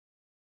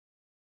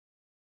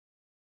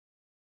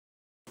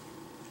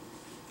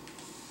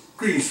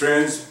Greetings,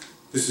 friends.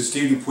 This is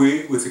Steve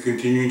Dupuy with the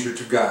Continuing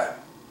Church of God.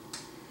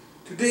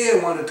 Today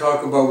I want to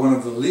talk about one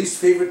of the least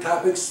favorite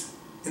topics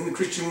in the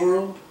Christian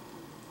world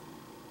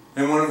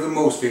and one of the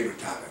most favorite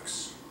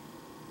topics.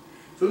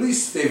 The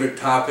least favorite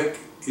topic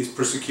is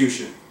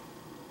persecution.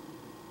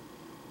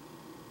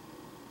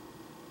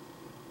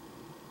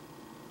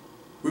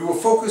 We will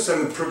focus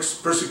on the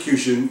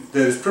persecution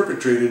that is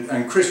perpetrated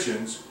on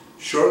Christians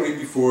shortly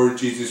before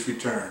Jesus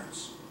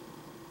returns.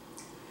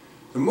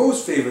 The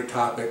most favorite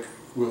topic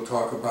we'll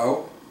talk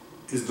about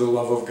is the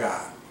love of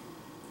God.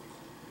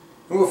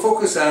 And we'll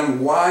focus on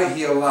why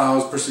He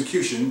allows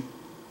persecution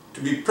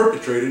to be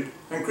perpetrated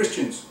on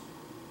Christians.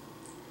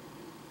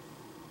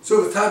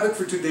 So the topic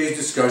for today's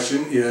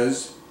discussion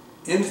is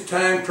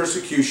end-time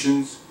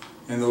persecutions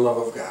and the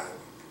love of God.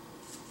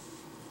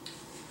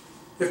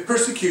 If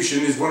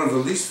persecution is one of the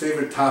least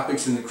favorite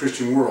topics in the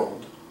Christian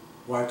world,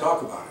 why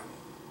talk about it?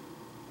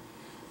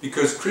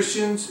 Because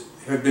Christians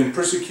have been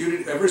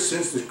persecuted ever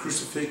since the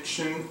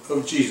crucifixion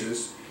of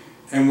Jesus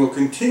and will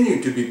continue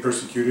to be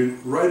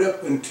persecuted right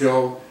up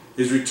until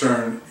His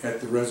return at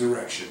the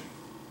resurrection.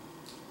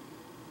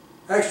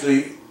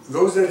 Actually,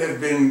 those that have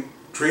been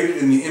created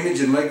in the image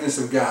and likeness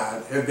of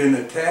God have been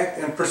attacked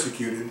and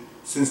persecuted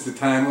since the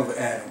time of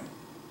Adam.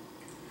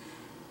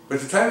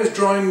 But the time is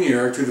drawing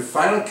near to the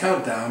final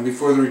countdown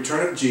before the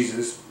return of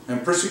Jesus,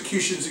 and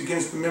persecutions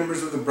against the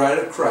members of the bride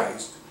of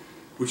Christ,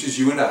 which is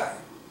you and I,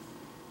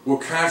 will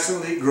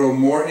constantly grow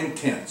more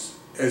intense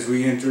as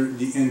we enter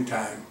the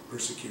end-time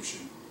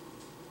persecution.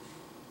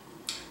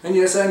 And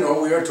yes, I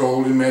know we are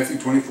told in Matthew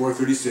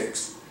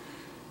 24:36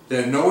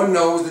 that no one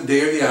knows the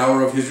day or the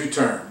hour of His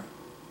return.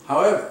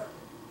 However,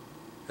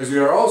 as we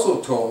are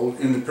also told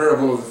in the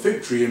parable of the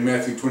fig tree in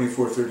Matthew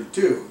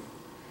 24:32,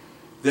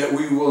 that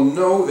we will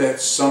know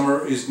that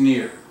summer is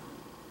near,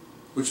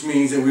 which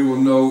means that we will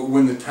know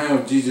when the time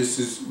of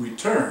Jesus'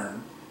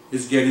 return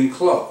is getting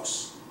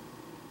close.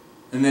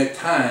 And that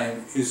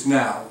time is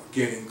now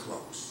getting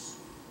close.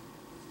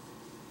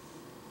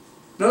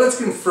 Now let's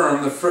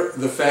confirm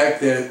the fact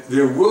that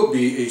there will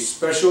be a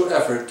special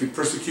effort to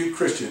persecute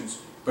Christians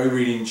by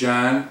reading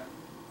John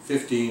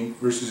 15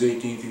 verses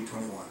 18 through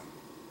 21.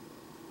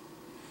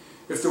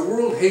 If the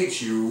world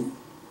hates you,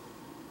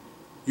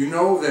 you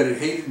know that it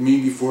hated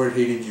me before it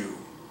hated you.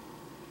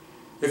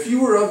 If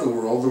you were of the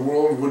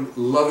world would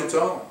love its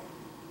own.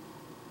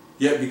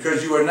 Yet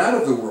because you are not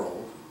of the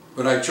world,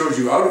 but I chose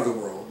you out of the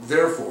world,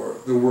 therefore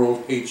the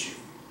world hates you.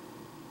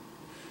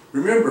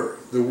 Remember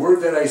the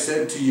word that I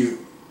said to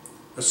you,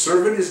 a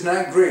servant is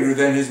not greater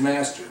than his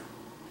master.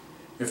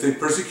 If they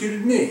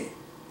persecuted me,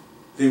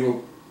 they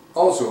will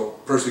also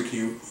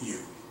persecute you.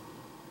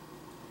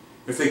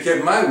 If they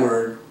kept my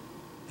word,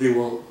 they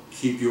will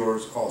keep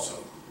yours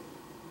also.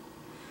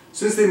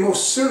 Since they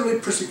most certainly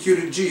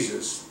persecuted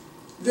Jesus,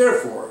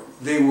 therefore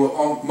they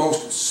will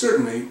most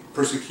certainly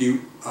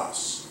persecute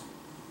us.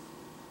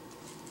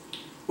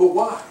 But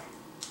why?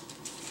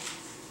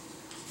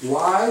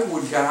 Why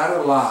would God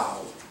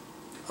allow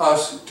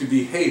us to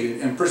be hated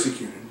and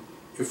persecuted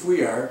if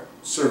we are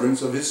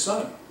servants of His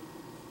Son?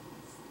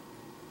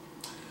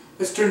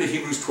 Let's turn to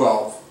Hebrews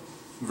 12,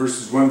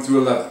 verses 1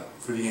 through 11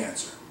 for the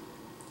answer.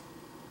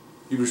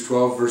 Hebrews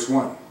 12, verse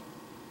 1.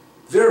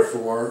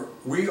 Therefore,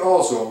 we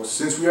also,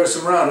 since we are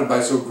surrounded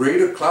by so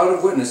great a cloud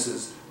of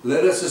witnesses,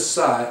 let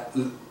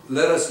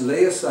us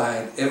lay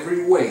aside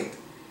every weight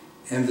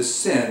and the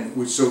sin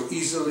which so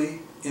easily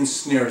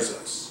ensnares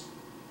us.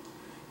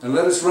 And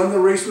let us run the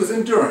race with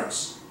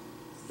endurance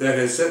that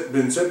has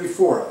been set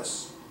before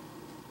us.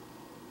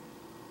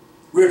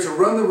 We are to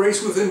run the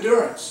race with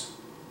endurance.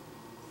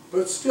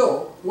 But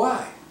still,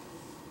 why?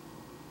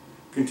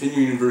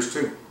 Continuing in verse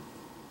 2.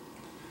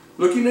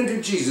 Looking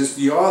unto Jesus,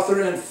 the author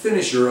and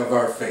finisher of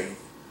our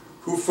faith,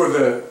 who for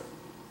the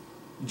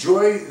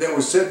joy that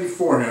was set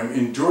before Him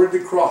endured the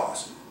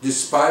cross,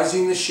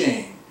 despising the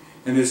shame,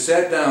 and is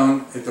sat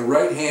down at the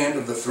right hand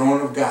of the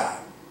throne of God.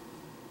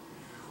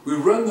 We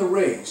run the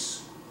race,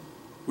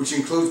 which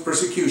includes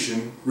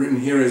persecution, written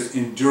here as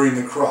enduring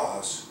the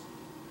cross,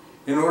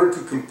 in order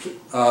to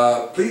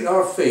complete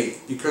our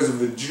faith because of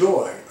the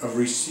joy of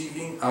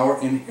receiving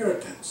our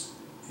inheritance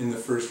in the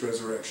first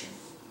resurrection.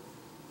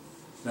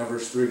 Now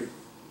verse 3.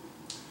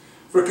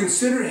 For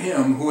consider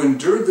Him who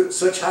endured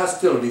such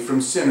hostility from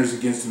sinners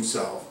against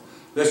Himself,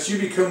 lest you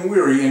become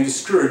weary and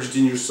discouraged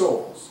in your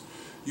souls.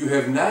 You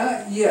have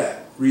not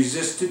yet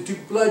resisted to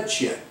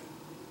bloodshed,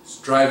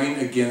 striving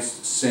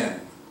against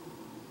sin.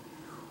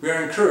 We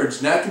are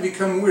encouraged not to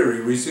become weary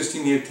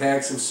resisting the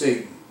attacks of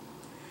Satan.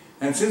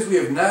 And since we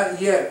have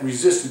not yet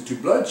resisted to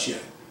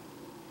bloodshed,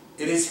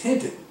 it is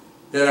hinted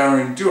that our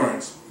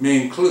endurance may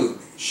include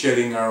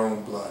shedding our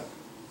own blood.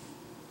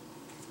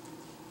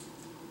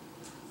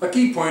 A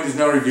key point is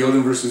now revealed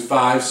in verses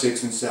 5,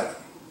 6, and 7.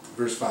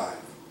 Verse 5.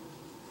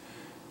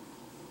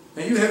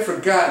 And you have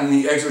forgotten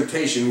the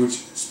exhortation which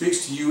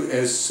speaks to you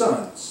as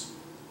sons.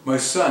 My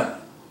son,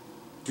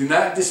 do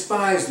not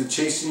despise the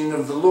chastening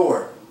of the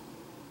Lord,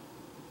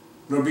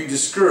 nor be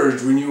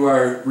discouraged when you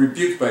are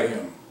rebuked by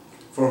Him.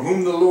 For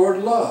whom the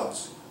Lord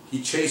loves,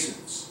 He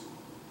chastens,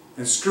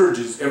 and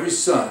scourges every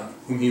son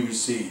whom he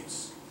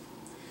receives.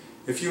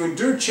 If you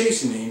endure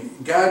chastening,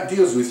 God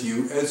deals with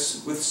you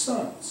as with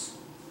sons.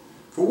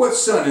 For what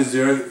son is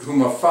there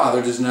whom a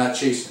father does not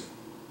chasten?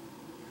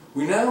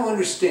 We now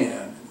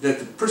understand that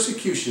the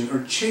persecution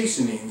or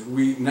chastenings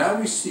we now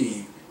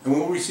receive and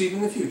will receive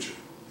in the future,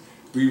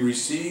 we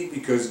receive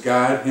because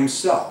God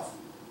himself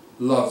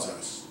loves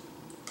us.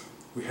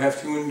 We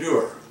have to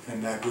endure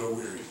and not grow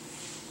weary.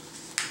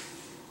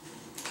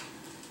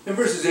 In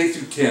verses 8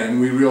 through 10,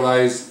 we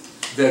realize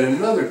that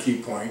another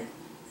key point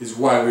is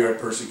why we are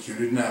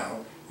persecuted now,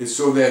 is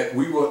so that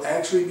we will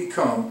actually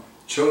become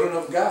children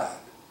of God,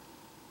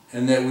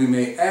 and that we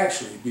may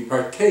actually be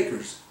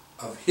partakers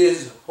of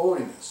his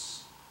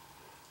holiness.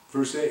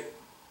 Verse 8.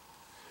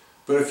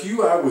 But if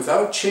you are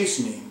without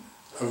chastening,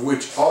 of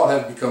which all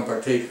have become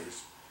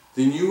partakers,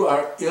 then you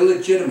are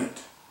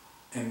illegitimate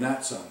and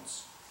not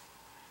sons.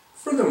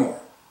 Furthermore,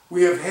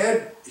 we have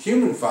had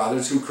human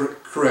fathers who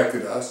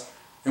corrected us,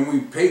 and we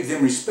paid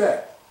them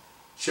respect.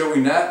 Shall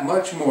we not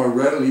much more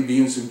readily be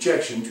in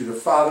subjection to the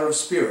Father of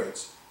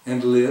spirits,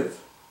 and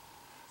live?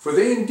 For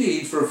they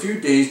indeed for a few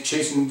days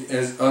chastened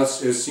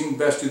us as seemed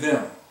best to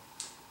them,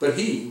 but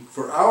he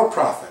for our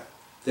profit,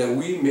 that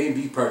we may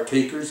be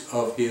partakers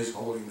of his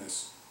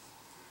holiness.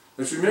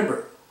 Let's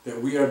remember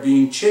that we are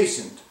being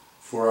chastened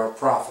for our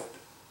profit.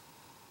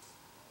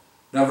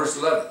 Now verse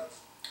 11,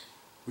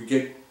 we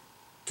get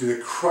to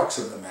the crux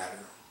of the matter.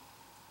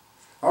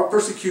 Our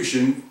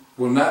persecution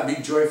will not be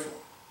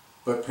joyful,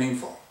 but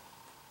painful.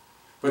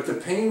 But the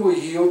pain will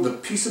yield the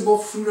peaceable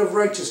fruit of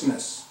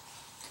righteousness.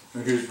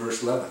 Now here's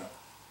verse 11.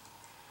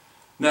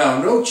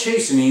 Now no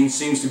chastening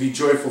seems to be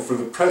joyful for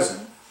the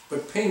present,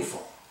 but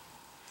painful.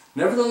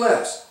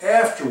 Nevertheless,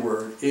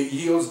 afterward it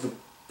yields the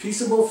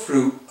peaceable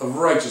fruit of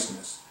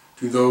righteousness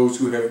to those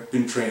who have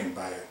been trained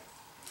by it.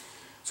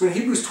 So in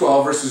Hebrews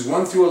 12, verses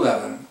 1 through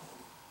 11,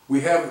 we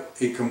have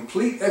a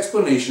complete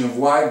explanation of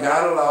why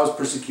God allows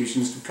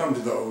persecutions to come to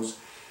those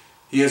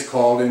he has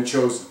called and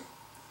chosen.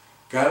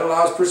 God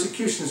allows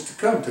persecutions to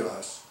come to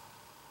us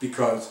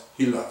because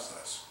he loves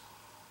us.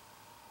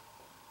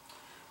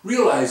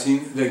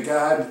 Realizing that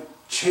God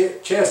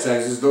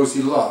chastises those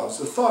he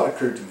loves, a thought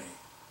occurred to me.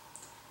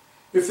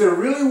 If there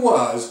really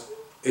was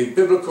a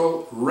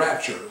biblical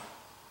rapture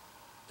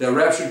that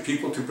raptured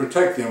people to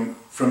protect them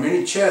from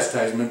any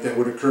chastisement that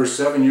would occur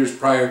 7 years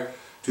prior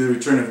to the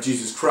return of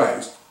Jesus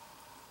Christ,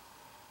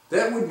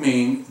 that would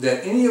mean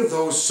that any of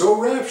those so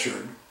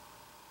raptured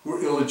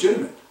were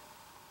illegitimate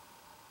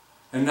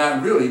and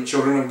not really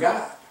children of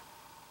God.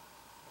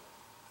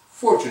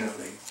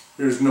 Fortunately,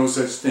 there is no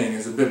such thing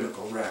as a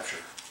biblical rapture.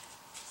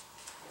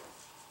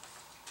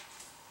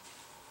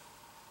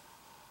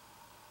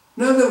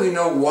 Now that we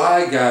know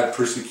why God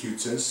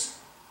persecutes us,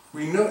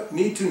 we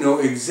need to know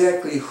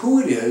exactly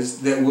who it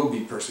is that will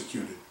be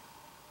persecuted.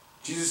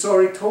 Jesus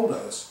already told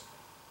us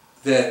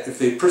that if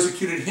they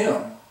persecuted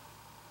him,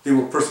 they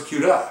will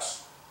persecute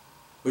us.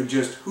 But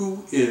just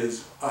who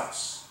is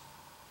us?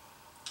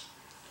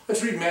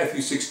 Let's read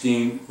Matthew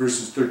 16,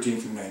 verses 13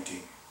 through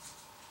 19.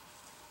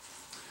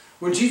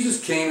 When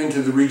Jesus came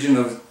into the region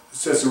of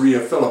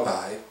Caesarea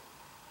Philippi,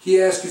 he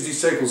asked his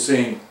disciples,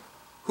 saying,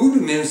 "Who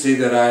do men say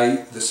that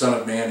I, the Son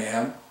of Man,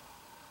 am?"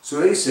 So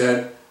they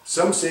said,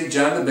 "Some say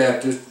John the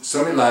Baptist,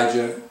 some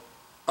Elijah,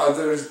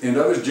 others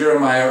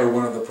Jeremiah or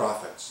one of the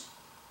prophets."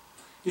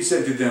 He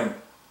said to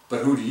them,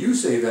 "But who do you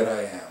say that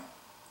I am?"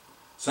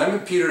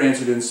 Simon Peter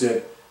answered and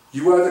said,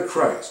 "You are the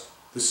Christ,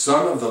 the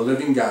Son of the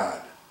living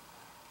God."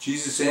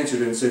 Jesus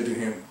answered and said to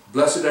him,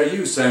 "Blessed are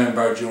you, Simon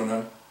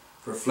Bar-Jonah,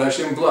 for flesh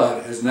and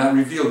blood has not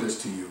revealed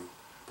this to you,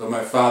 but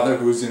my Father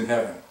who is in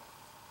heaven.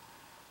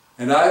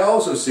 And I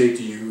also say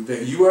to you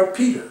that you are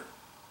Peter,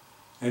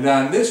 and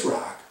on this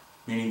rock,"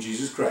 meaning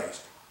Jesus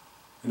Christ,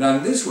 "and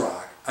on this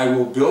rock I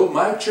will build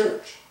my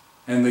church,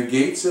 and the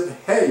gates of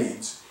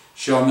Hades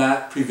shall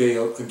not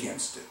prevail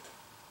against it."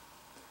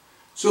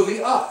 So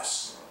the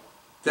us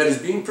that is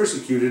being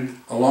persecuted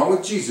along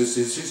with Jesus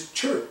is his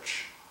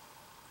church.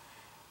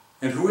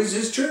 And who is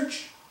his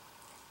church?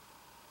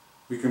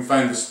 We can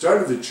find the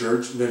start of the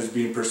church that is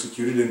being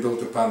persecuted and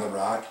built upon the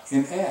rock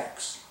in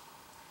Acts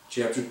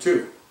chapter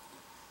 2,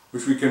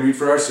 which we can read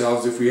for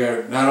ourselves if we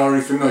are not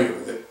already familiar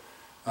with it,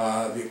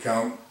 the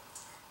account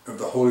of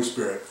the Holy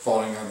Spirit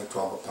falling on the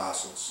 12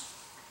 apostles.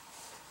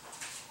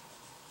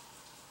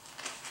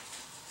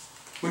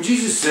 When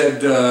Jesus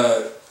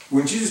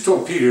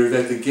told Peter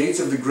that the gates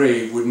of the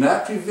grave would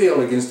not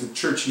prevail against the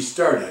church he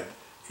started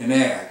in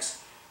Acts,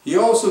 he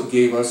also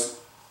gave us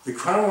the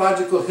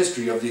chronological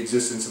history of the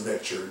existence of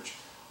that church,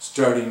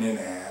 starting in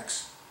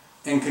Acts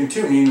and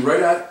continuing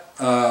right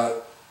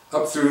up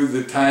through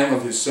the time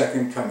of his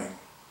second coming.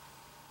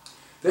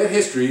 That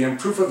history and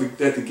proof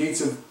that the gates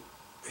of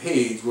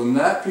Hades will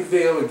not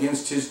prevail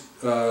against his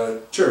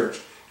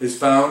church is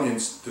found in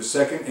the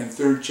second and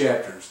third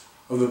chapters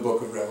of the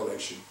book of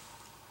Revelation.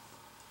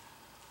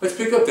 Let's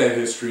pick up that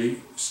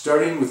history,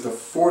 starting with the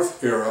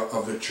fourth era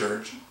of the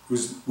church,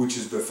 which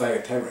is the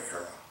Thyatira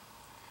era,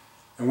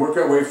 and work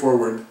our way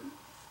forward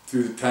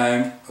through the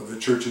time of the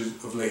churches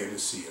of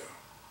Laodicea.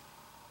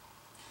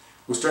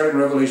 We'll start in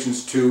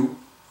Revelations 2,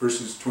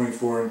 verses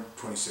 24 and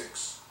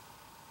 26.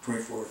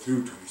 24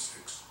 through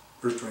 26.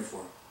 Verse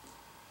 24.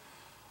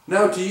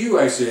 Now to you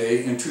I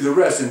say, and to the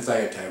rest in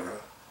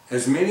Thyatira,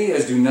 as many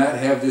as do not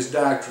have this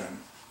doctrine,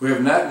 who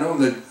have not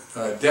known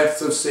the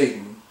depths of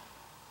Satan,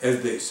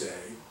 as they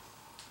say,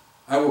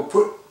 I will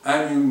put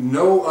on you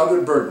no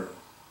other burden,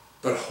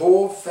 but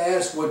hold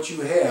fast what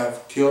you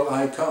have till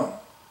I come.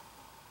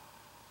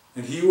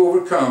 And he who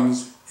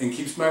overcomes and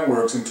keeps my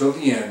works until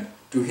the end,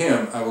 to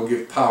him I will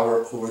give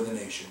power over the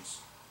nations.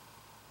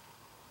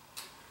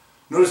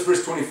 Notice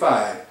verse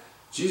 25.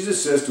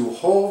 Jesus says to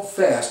hold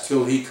fast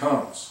till he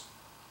comes.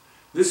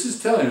 This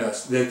is telling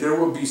us that there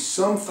will be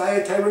some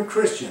Thyatiran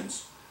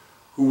Christians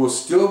who will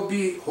still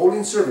be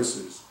holding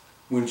services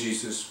when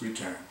Jesus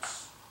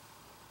returns.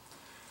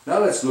 Now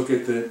let's look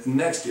at the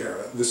next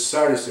era, the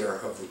Sardis era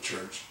of the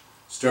church,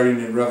 starting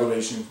in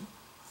Revelation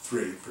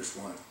 3, verse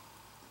 1.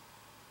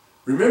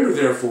 Remember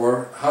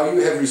therefore how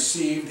you have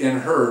received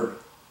and heard,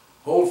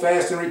 hold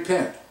fast and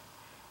repent.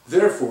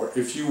 Therefore,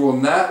 if you will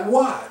not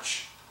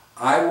watch,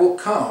 I will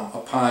come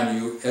upon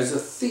you as a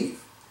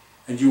thief,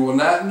 and you will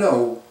not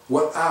know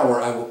what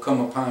hour I will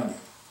come upon you.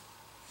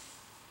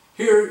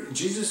 Here,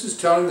 Jesus is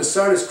telling the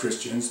Sardis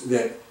Christians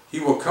that he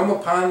will come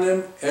upon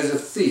them as a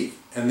thief,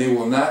 and they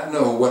will not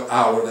know what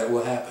hour that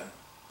will happen.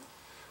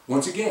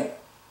 Once again,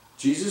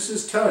 Jesus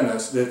is telling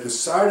us that the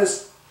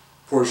Sardis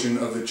portion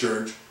of the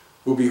church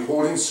will be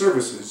holding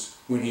services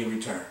when he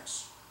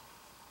returns.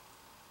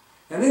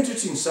 An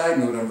interesting side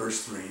note on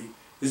verse 3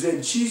 is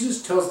that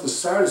Jesus tells the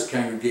Sardis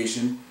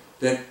congregation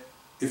that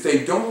if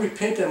they don't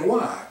repent and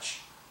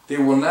watch, they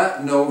will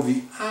not know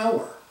the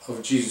hour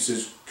of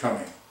Jesus'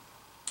 coming.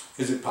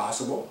 Is it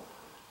possible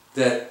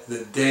that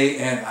the day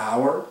and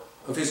hour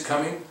of his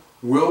coming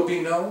will be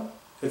known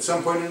at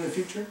some point in the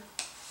future?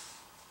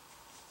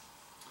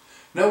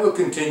 Now we'll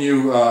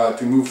continue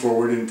to move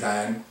forward in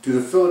time to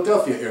the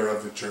Philadelphia era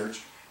of the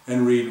church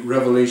and read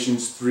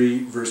Revelations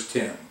 3, verse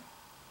 10.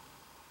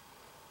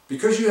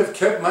 Because you have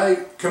kept my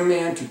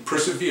command to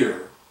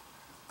persevere,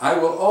 I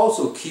will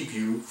also keep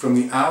you from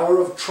the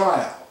hour of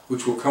trial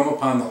which will come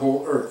upon the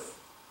whole earth,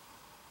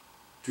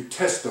 to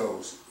test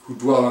those who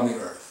dwell on the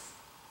earth.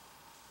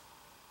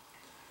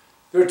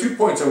 There are 2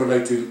 points I would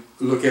like to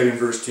look at in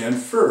verse 10.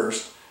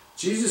 First,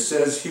 Jesus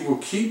says he will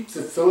keep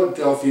the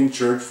Philadelphian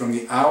church from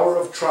the hour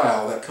of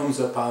trial that comes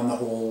upon the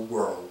whole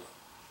world.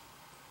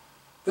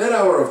 That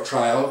hour of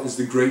trial is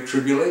the Great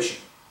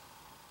Tribulation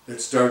that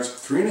starts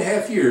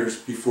 3.5 years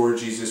before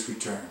Jesus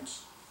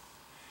returns.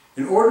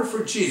 In order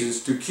for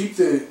Jesus to keep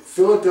the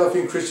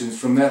Philadelphian Christians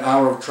from that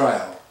hour of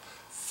trial,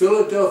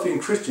 Philadelphian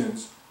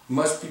Christians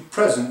must be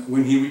present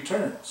when he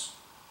returns.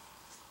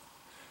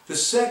 The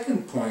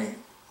second point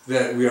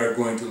that we are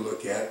going to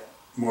look at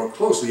more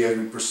closely as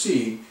we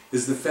proceed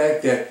is the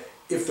fact that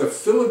if the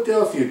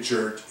Philadelphia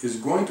church is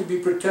going to be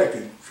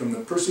protected from the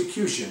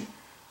persecution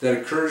that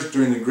occurs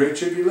during the Great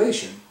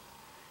Tribulation,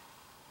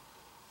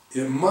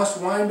 it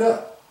must wind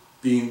up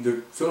being,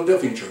 the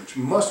Philadelphian church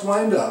must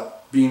wind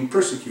up being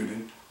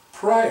persecuted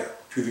prior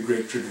to the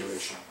Great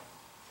Tribulation.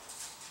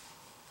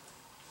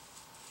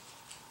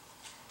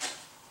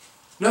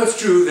 Now it's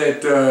true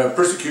that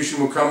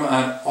persecution will come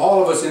on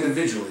all of us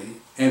individually,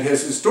 and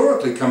has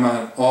historically come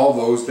on all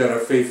those that are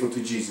faithful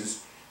to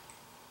Jesus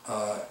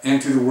and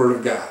to the Word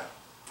of God.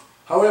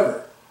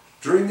 However,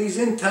 during these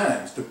end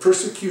times, the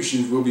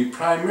persecutions will be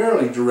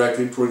primarily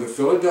directed toward the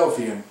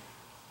Philadelphian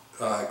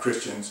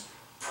Christians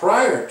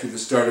prior to the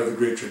start of the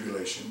Great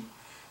Tribulation,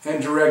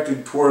 and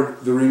directed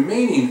toward the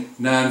remaining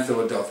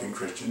non-Philadelphian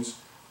Christians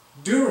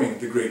during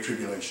the Great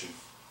Tribulation.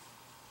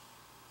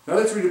 Now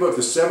let's read about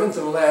the 7th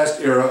and last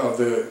era of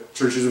the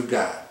churches of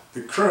God,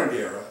 the current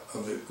era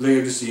of the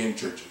Laodicean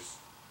churches.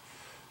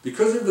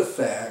 Because of the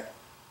fact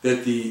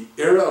that the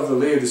era of the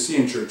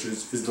Laodicean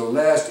churches is the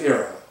last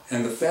era,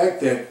 and the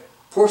fact that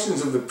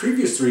portions of the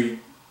previous 3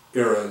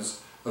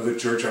 eras of the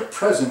church are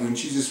present when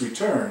Jesus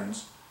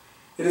returns,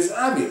 it is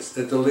obvious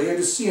that the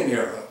Laodicean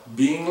era,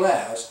 being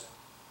last,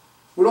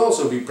 would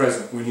also be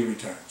present when he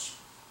returns.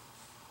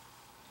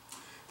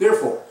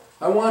 Therefore,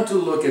 I want to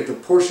look at the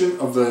portion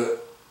of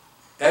the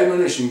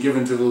admonition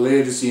given to the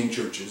Laodicean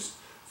churches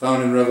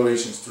found in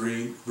Revelations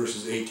 3,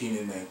 verses 18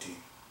 and 19.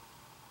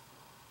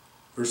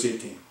 Verse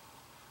 18,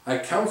 I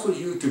counsel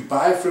you to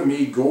buy from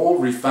me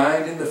gold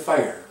refined in the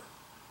fire,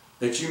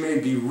 that you may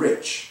be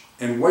rich,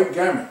 and white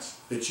garments,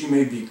 that you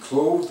may be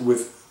clothed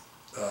with,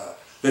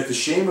 that the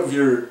shame of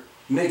your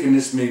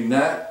nakedness may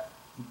not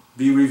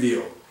be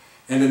revealed,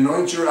 and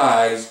anoint your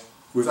eyes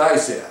with eye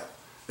salve,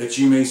 that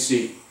you may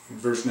see. In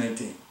verse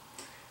 19,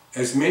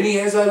 as many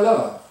as I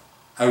love,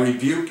 I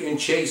rebuke and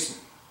chasten.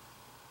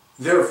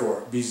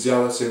 Therefore, be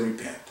zealous and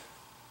repent.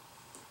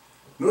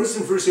 Notice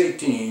in verse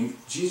 18,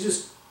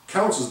 Jesus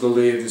counsels the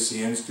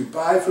Laodiceans to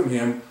buy from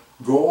him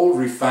gold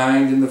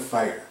refined in the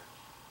fire.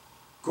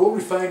 Gold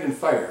refined in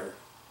fire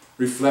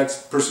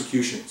reflects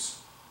persecutions.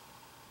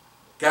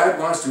 God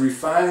wants to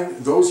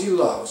refine those he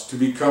loves to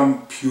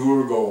become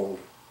pure gold.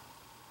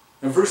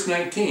 In verse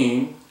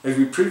 19, as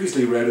we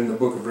previously read in the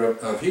book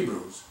of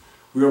Hebrews,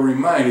 we are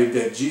reminded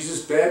that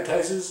Jesus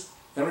baptizes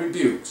and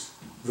rebukes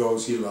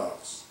those he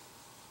loves.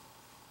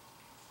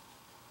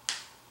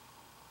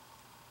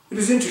 It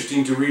is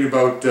interesting to read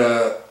about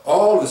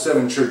all the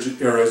 7 church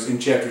eras in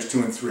chapters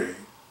 2 and 3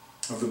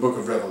 of the book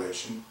of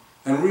Revelation,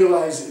 and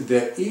realize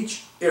that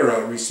each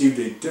era received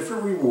a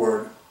different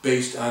reward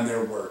based on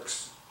their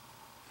works.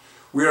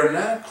 We are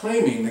not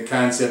claiming the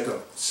concept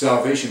of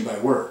salvation by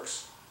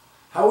works.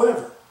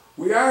 However,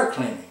 we are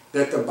claiming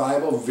that the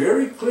Bible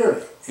very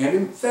clearly and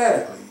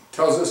emphatically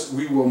tells us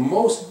we will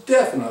most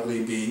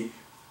definitely be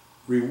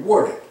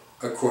rewarded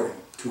according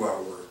to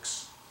our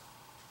works.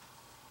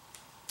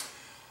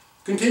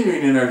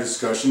 Continuing in our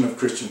discussion of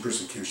Christian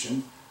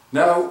persecution,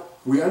 now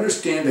we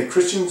understand that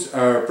Christians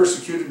are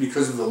persecuted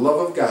because of the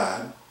love of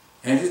God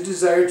and His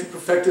desire to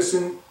perfect us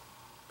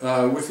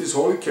with His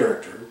holy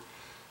character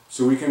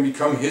so we can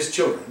become His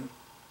children.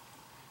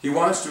 He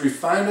wants to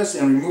refine us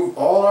and remove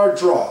all our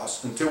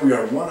dross until we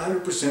are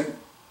 100%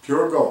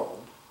 pure gold.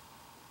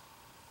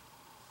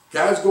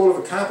 God's goal of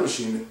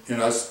accomplishing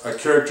in us a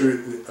character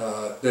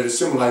that is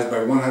symbolized by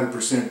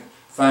 100%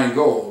 fine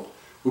gold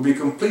will be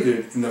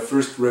completed in the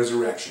first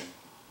resurrection,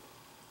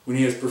 when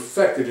He has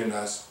perfected in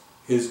us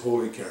His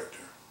holy character.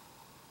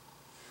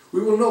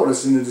 We will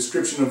notice in the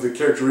description of the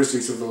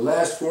characteristics of the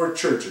last 4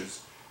 church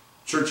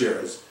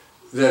eras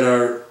that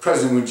are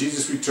present when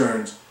Jesus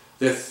returns,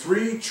 that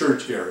 3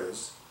 church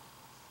eras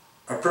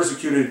are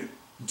persecuted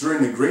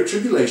during the Great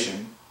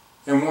Tribulation,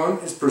 and 1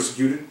 is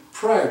persecuted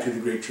prior to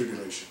the Great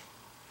Tribulation.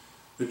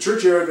 The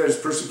church era that is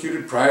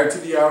persecuted prior to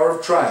the hour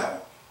of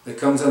trial that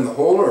comes on the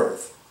whole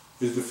earth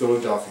is the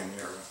Philadelphian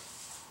era.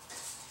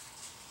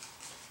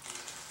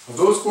 Of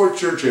those 4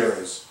 church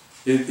eras,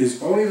 it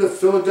is only the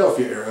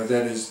Philadelphia era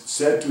that is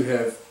said to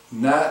have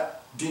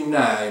not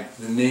denied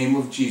the name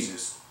of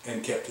Jesus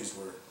and kept His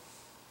word.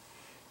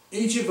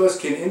 Each of us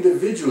can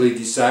individually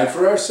decide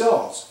for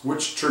ourselves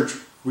which church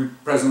we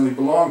presently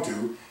belong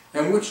to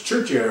and which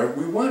church era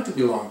we want to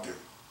belong to.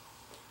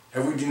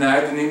 Have we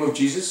denied the name of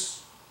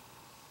Jesus?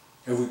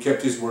 Have we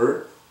kept His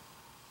word?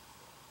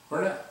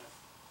 Or not?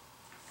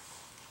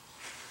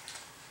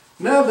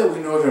 Now that we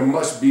know there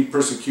must be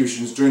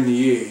persecutions during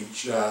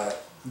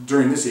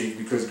this age,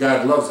 because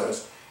God loves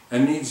us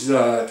and needs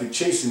to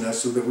chasten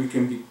us so that we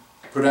can be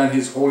put on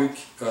His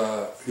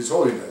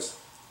holiness,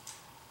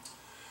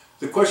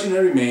 the question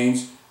that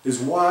remains is,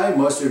 why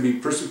must there be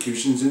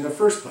persecutions in the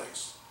first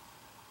place?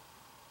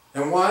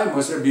 And why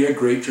must there be a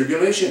great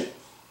tribulation?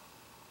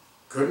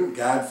 Couldn't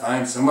God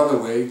find some other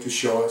way to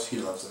show us He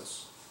loves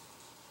us?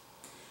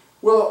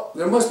 Well,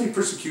 there must be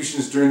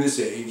persecutions during this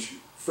age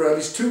for at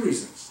least 2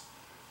 reasons.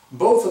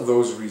 Both of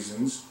those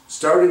reasons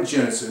start in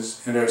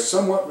Genesis and are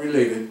somewhat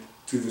related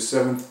to the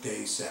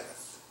 7th-day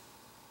Sabbath.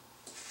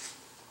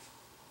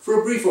 For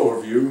a brief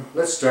overview,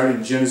 let's start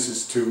in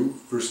Genesis 2,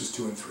 verses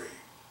 2 and 3.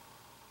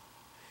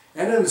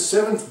 And on the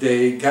 7th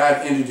day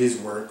God ended His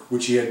work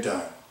which He had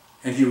done,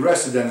 and He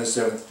rested on the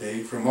 7th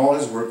day from all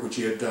His work which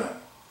He had done.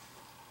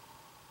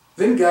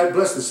 Then God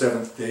blessed the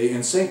 7th day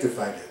and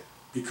sanctified it,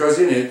 because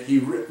in it He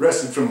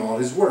rested from all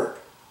His work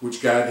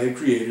which God had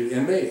created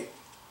and made.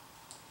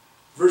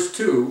 Verse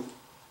 2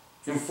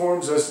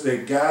 informs us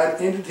that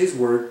God ended His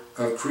work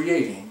of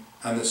creating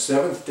on the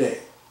 7th day,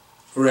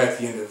 or at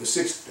the end of the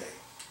 6th day.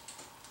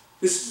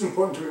 This is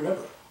important to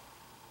remember.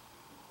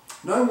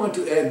 Now I want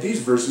to add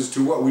these verses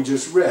to what we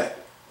just read.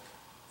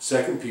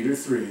 2 Peter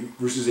 3,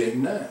 verses 8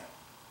 and 9.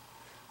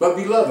 But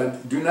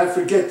beloved, do not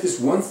forget this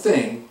one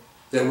thing,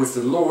 that with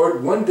the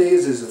Lord 1 day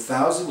is as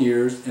 1,000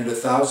 years, and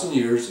 1,000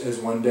 years as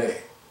 1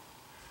 day.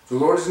 The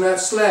Lord is not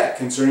slack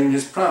concerning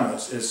His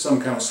promise, as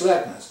some count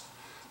slackness,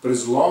 but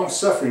is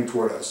long-suffering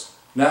toward us,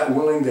 not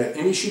willing that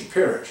any should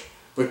perish,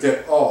 but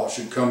that all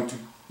should come to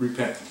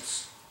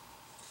repentance.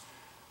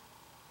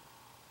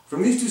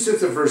 From these 2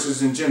 sets of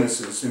verses in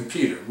Genesis and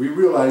Peter, we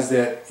realize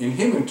that in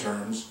human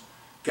terms,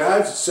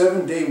 God's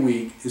 7-day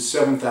week is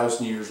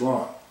 7,000 years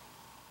long,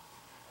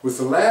 with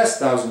the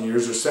last 1,000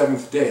 years, or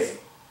 7th day,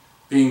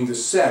 being the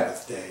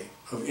Sabbath day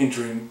of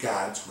entering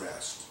God's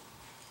rest.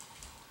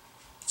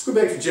 Let's go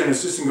back to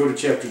Genesis and go to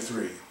chapter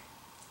 3.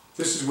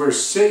 This is where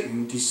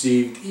Satan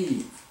deceived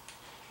Eve.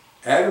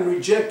 Adam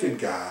rejected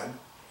God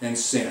and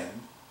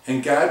sinned,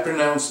 and God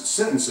pronounced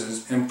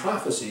sentences and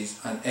prophecies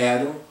on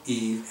Adam,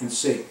 Eve, and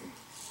Satan.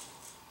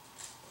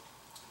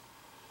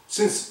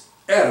 Since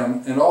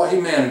Adam, and all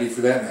humanity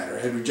for that matter,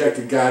 had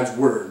rejected God's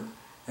word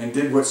and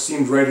did what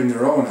seemed right in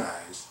their own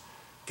eyes,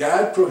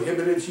 God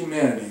prohibited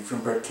humanity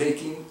from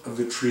partaking of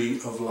the tree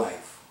of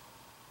life.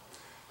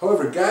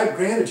 However, God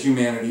granted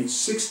humanity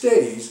 6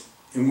 days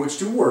in which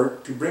to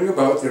work to bring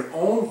about their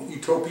own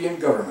utopian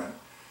government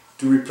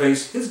to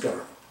replace His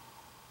government.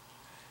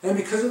 And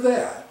because of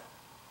that,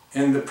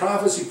 and the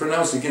prophecy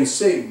pronounced against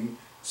Satan,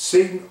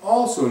 Satan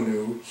also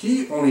knew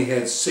he only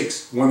had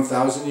 6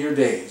 1,000-year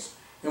days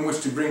in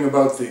which to bring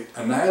about the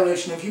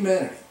annihilation of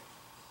humanity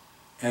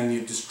and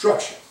the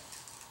destruction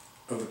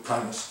of the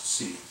promised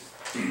seed.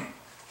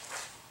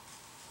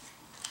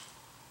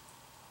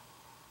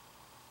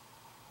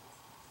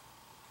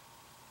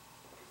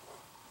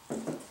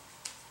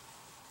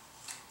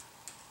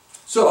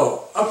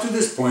 So, up to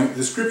this point,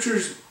 the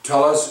scriptures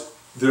tell us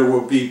there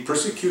will be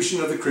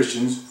persecution of the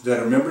Christians that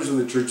are members of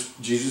the church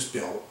Jesus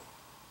built.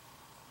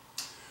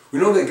 We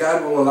know that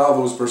God will allow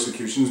those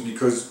persecutions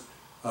because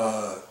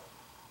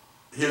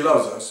He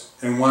loves us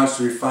and wants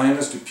to refine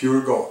us to pure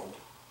gold,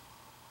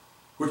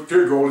 which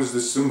pure gold is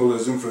the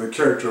symbolism for the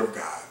character of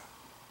God.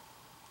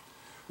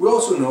 We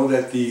also know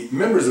that the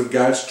members of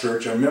God's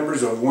church are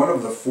members of one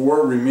of the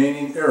 4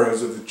 remaining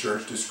eras of the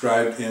church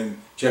described in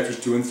chapters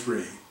 2 and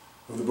 3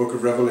 of the book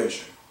of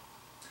Revelation.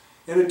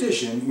 In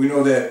addition, we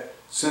know that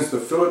since the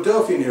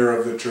Philadelphian era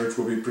of the church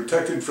will be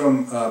protected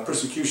from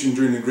persecution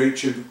during the Great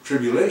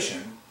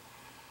Tribulation,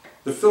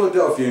 the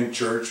Philadelphian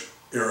church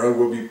era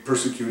will be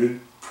persecuted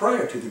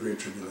prior to the Great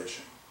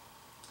Tribulation.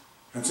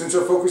 And since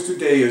our focus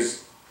today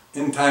is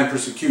end-time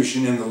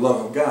persecution and the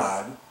love of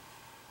God,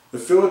 the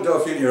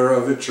Philadelphian era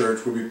of the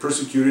church will be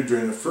persecuted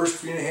during the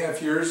first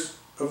 3.5 years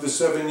of the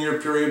 7-year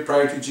period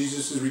prior to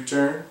Jesus'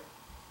 return,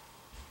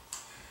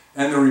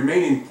 and the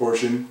remaining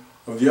portion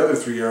of the other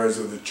 3 eras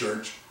of the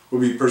church will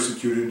be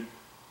persecuted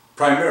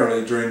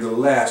primarily during the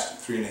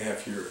last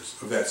 3.5 years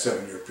of that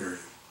 7-year period.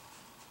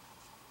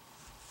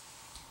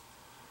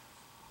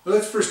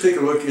 Let's first take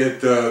a look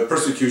at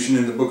persecution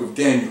in the book of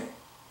Daniel.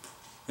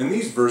 In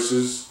these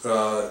verses,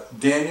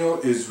 Daniel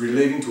is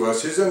relating to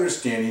us his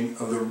understanding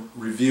of the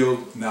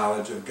revealed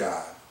knowledge of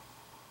God.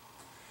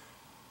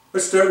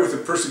 Let's start with the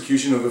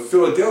persecution of the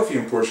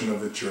Philadelphian portion of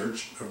the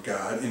church of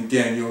God in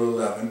Daniel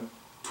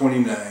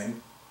 11:29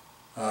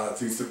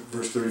 through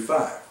verse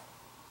 35.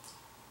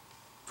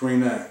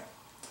 29.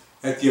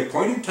 At the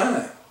appointed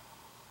time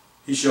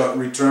he shall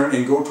return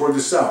and go toward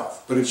the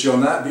south, but it shall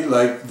not be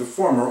like the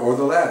former or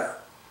the latter.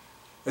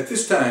 At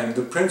this time,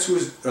 the prince who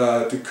is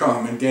to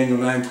come in Daniel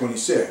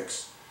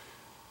 9:26,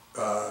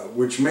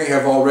 which may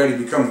have already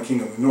become the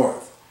king of the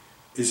north,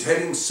 is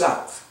heading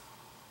south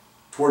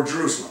toward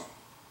Jerusalem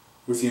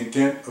with the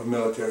intent of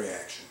military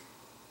action.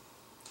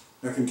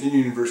 Now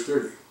continuing in verse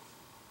 30.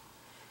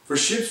 For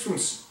ships from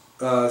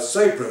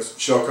Cyprus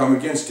shall come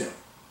against him.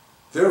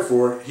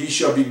 Therefore he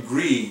shall be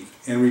grieved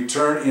and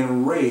return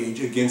in rage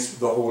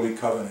against the holy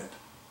covenant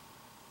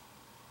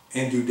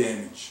and do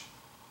damage.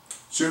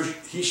 So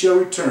he shall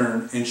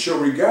return and show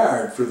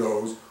regard for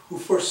those who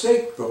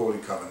forsake the holy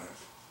covenant.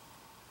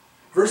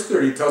 Verse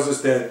 30 tells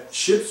us that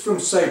ships from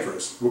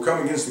Cyprus will come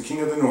against the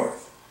king of the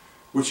north,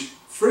 which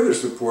further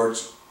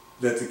supports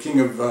that the king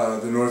of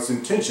the north's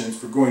intentions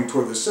for going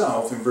toward the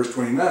south in verse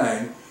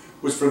 29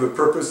 was for the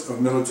purpose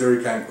of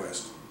military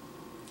conquest.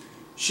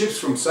 Ships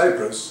from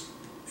Cyprus,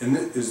 and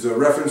this is the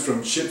reference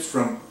from ships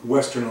from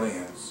western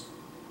lands,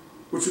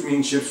 which would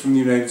mean ships from the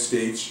United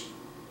States,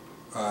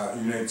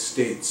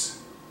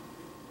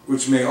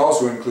 which may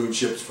also include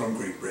ships from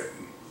Great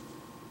Britain.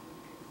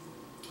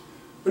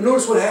 But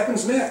notice what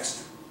happens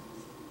next.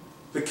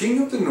 The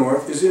king of the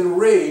north is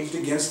enraged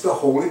against the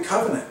holy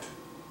covenant,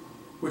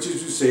 which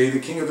is to say the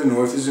king of the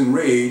north is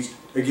enraged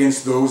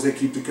against those that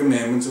keep the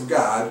commandments of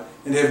God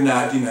and have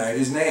not denied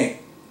his name,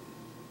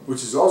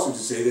 which is also to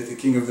say that the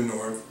king of the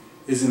north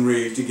is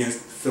enraged against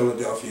the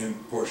Philadelphian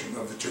portion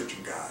of the Church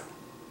of God.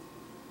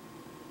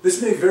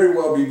 This may very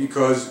well be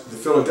because the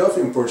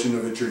Philadelphian portion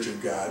of the Church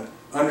of God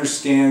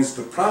understands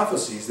the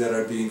prophecies that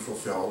are being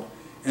fulfilled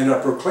and are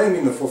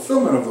proclaiming the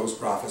fulfillment of those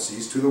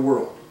prophecies to the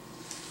world.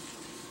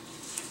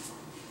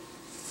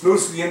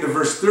 Notice the end of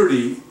verse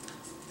 30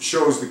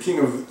 shows the king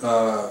of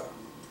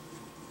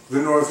the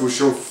north will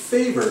show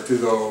favor to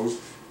those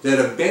that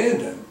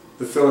abandon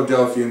the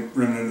Philadelphian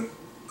remnant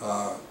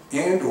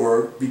and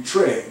or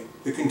betray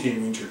the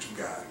continuing Church of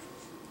God.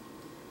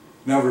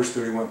 Now verse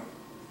 31.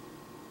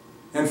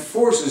 And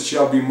forces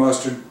shall be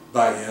mustered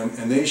by him,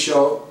 and they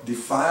shall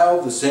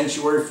defile the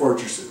sanctuary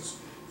fortresses.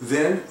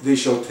 Then they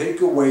shall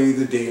take away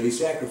the daily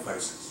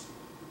sacrifices,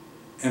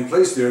 and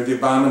place there the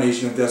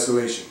abomination of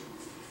desolation.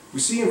 We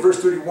see in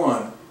verse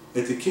 31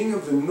 that the king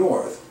of the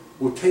north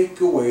will take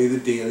away the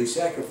daily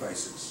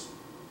sacrifices.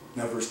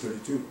 Now verse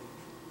 32.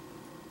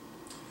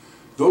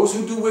 Those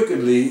who do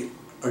wickedly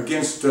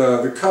against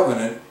the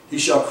covenant he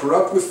shall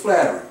corrupt with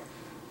flattery,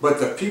 but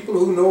the people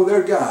who know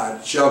their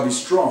God shall be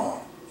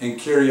strong and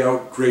carry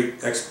out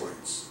great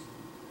exploits.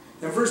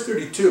 In verse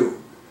 32,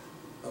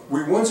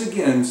 we once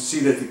again see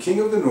that the king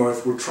of the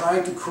north will try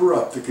to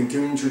corrupt the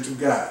continuing Church of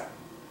God.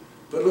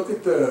 But look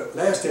at the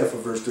last half of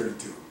verse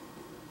 32.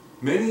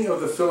 Many of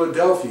the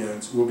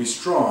Philadelphians will be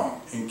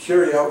strong and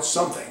carry out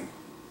something,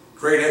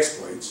 great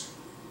exploits,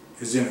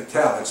 is in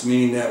italics,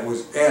 meaning that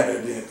was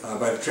added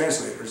by the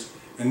translators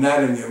and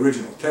not in the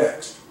original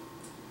text.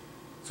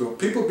 So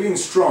people being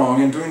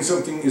strong and doing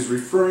something is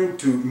referring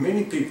to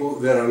many people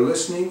that are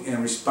listening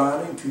and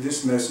responding to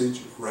this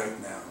message right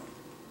now.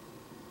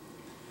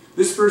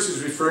 This verse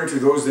is referring to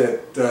those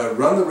that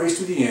run the race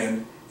to the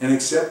end and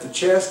accept the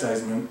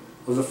chastisement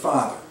of the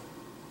Father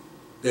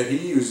that he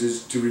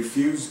uses to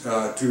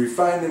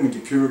refine them into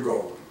pure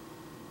gold.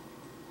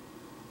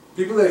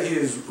 People that he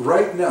is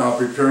right now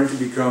preparing to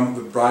become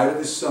the bride of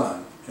his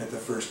Son at the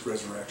first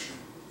resurrection.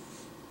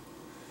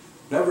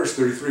 Now verse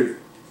 33.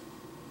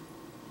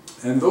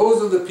 And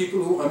those of the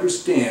people who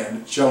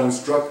understand shall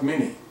instruct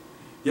many.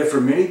 Yet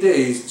for many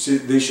days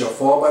they shall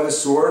fall by the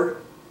sword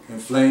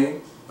and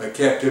flame, by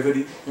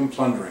captivity and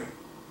plundering.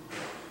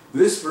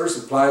 This verse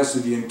applies to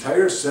the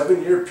entire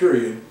 7-year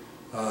period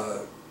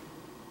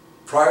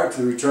prior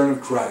to the return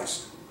of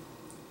Christ.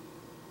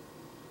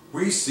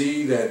 We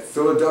see that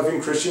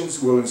Philadelphian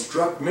Christians will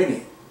instruct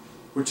many,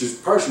 which is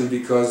partially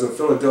because of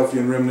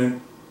Philadelphian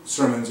remnant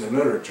sermons and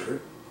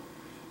literature.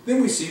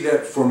 Then we see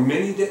that for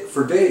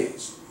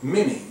days,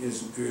 many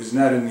is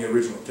not in the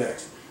original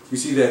text. We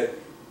see that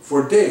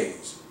for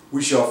days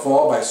we shall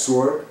fall by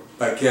sword,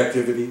 by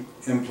captivity,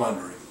 and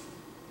plundering.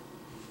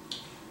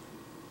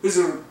 There's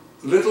a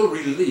little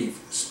relief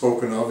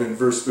spoken of in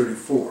verse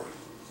 34.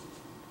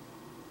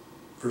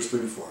 Verse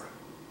 34.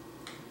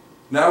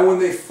 Now when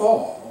they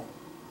fall,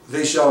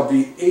 they shall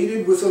be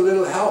aided with a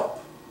little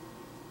help,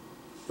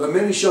 but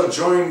many shall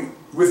join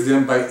with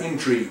them by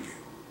intrigue.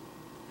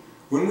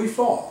 When we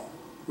fall,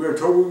 we are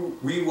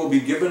told we will be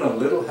given a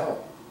little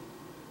help.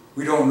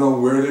 We don't know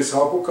where this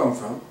help will come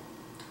from,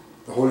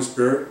 the Holy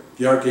Spirit,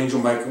 the Archangel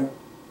Michael,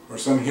 or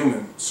some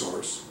human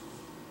source.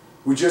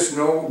 We just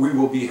know we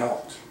will be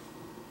helped.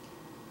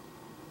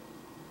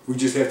 We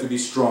just have to be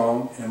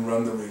strong and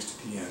run the race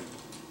to the end.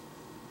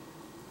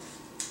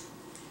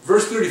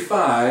 Verse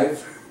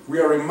 35, we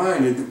are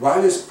reminded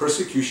why this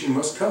persecution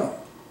must come.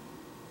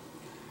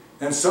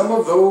 And some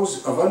of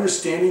those of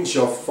understanding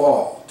shall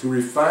fall, to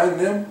refine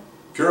them,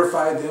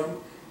 purify them,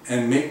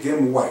 and make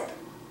them white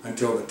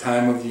until the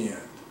time of the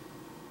end,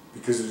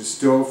 because it is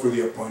still for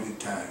the appointed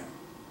time.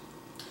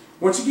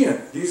 Once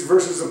again, these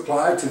verses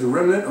apply to the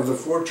remnant of the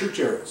 4 church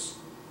eras.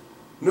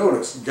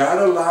 Notice, God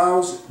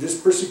allows this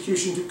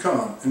persecution to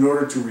come in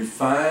order to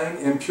refine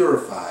and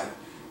purify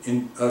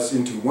us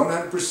into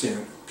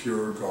 100%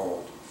 pure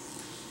gold.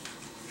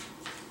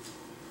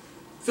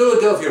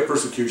 Philadelphia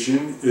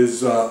persecution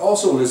is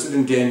also listed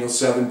in Daniel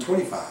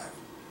 7:25,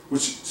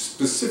 which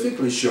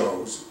specifically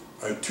shows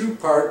a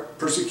 2-part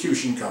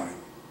persecution coming.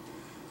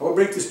 I will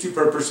break this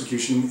 2-part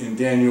persecution in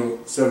Daniel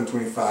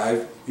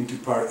 7:25 into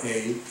part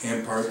A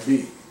and part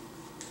B.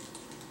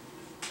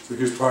 So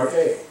here's part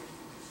A.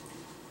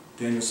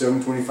 Daniel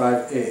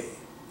 7:25a.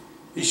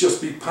 He shall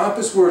speak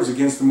pompous words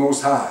against the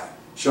Most High,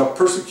 shall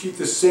persecute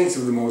the saints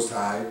of the Most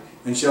High,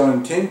 and shall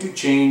intend to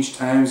change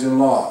times and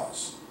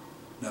laws.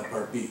 Now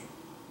part B.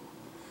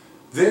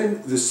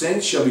 Then the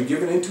saints shall be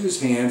given into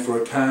his hand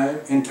for a time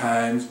and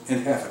times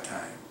and half a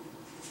time.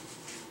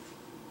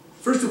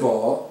 First of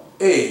all,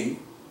 A,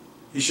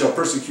 he shall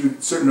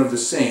persecute certain of the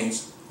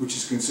saints, which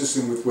is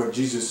consistent with what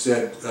Jesus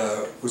said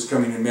was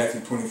coming in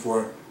Matthew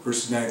 24,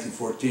 verses 9 through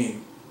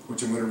 14,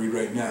 which I'm going to read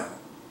right now.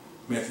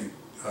 Matthew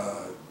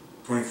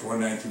 24,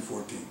 9 through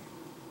 14.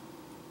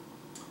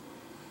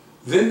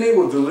 Then they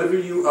will deliver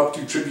you up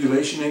to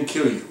tribulation and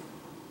kill you,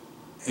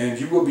 and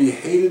you will be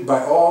hated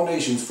by all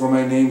nations for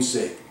my name's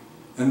sake.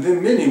 And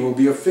then many will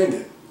be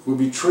offended, will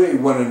betray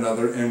one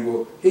another, and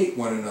will hate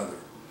one another.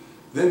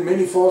 Then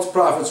many false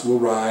prophets will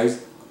rise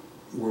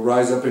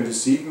up and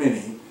deceive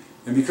many,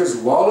 and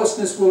because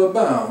lawlessness will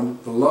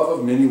abound, the love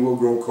of many will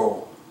grow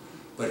cold.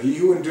 But he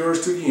who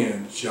endures to the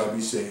end shall be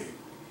saved.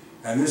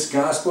 And this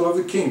gospel of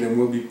the kingdom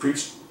will be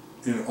preached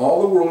in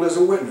all the world as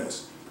a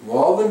witness to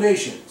all the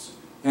nations,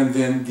 and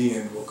then the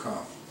end will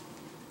come.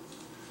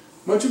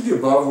 Much of the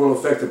above will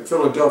affect the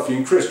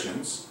Philadelphian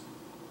Christians,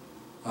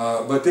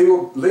 but they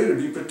will later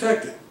be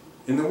protected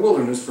in the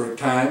wilderness for a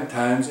time,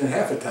 times, and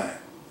half a time.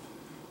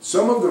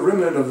 Some of the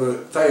remnant of the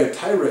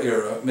Thyatira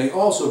era may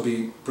also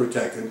be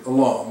protected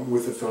along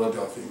with the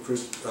Philadelphian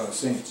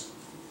saints.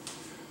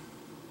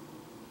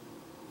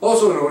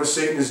 Also notice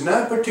Satan is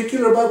not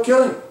particular about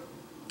killing.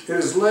 It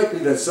is likely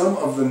that some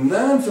of the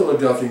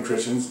non-Philadelphian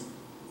Christians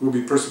will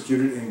be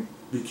persecuted and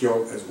be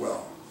killed as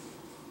well.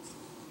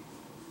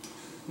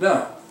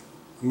 Now,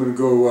 I'm going to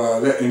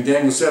go in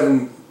Daniel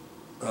 7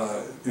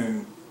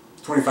 in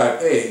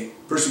 25a,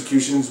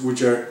 persecutions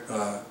which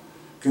are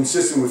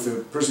consistent with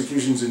the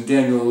persecutions in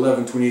Daniel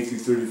 11, 28 through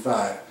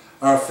 35,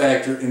 are a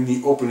factor in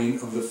the opening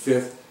of the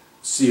 5th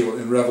seal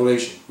in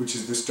Revelation, which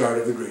is the start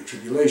of the Great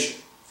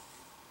Tribulation.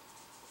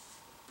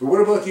 But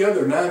what about the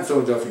other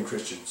non-Philadelphian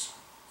Christians?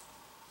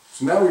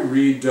 So now we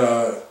read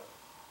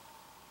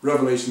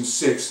Revelation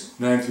 6,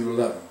 9 through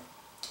 11.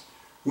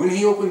 When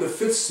he opened the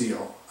 5th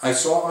seal, I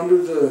saw under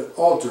the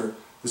altar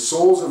the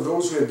souls of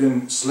those who had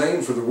been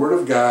slain for the word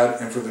of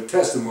God and for the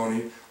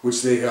testimony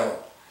which they held.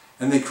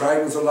 And they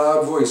cried with a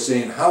loud voice,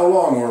 saying, How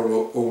long,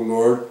 O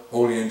Lord,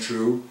 holy and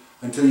true,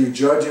 until you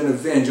judge and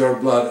avenge our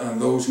blood on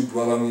those who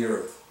dwell on the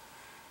earth?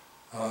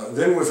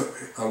 Then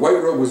with a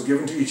white robe was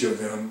given to each of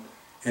them,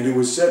 and it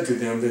was said to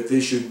them that they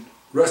should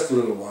rest a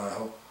little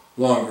while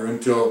longer,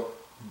 until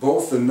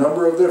both the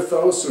number of their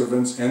fellow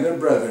servants and their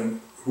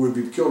brethren, who would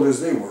be killed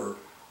as they were,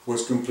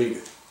 was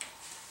completed.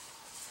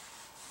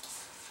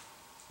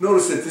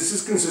 Notice that this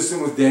is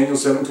consistent with Daniel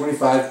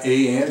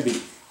 7:25a and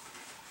b.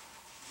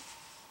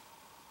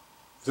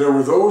 There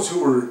were those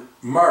who were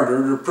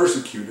martyred or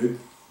persecuted,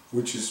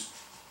 which is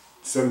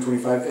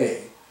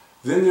 7:25a.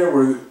 Then there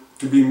were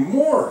to be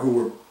more who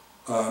were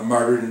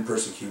martyred and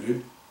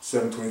persecuted,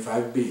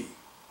 725b.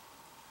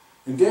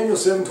 In Daniel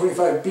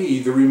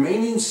 725b, the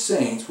remaining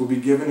saints will be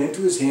given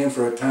into his hand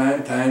for a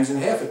time, times,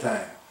 and half a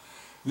time.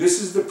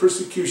 This is the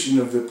persecution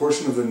of the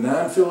portion of the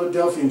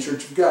non-Philadelphian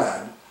Church of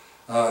God,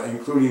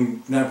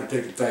 including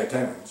non-protected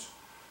Thyatians,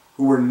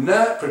 who were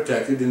not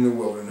protected in the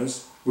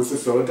wilderness with the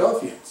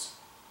Philadelphians.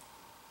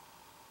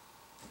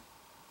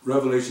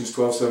 Revelations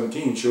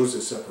 12:17 shows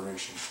this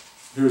separation.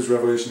 Here's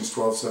Revelations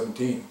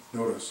 12:17.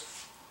 Notice.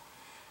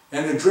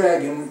 And the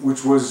dragon,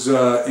 which was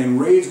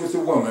enraged with the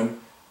woman,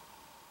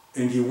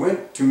 and he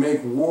went to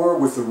make war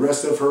with the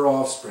rest of her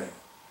offspring,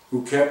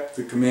 who kept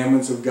the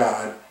commandments of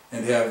God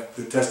and have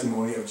the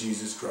testimony of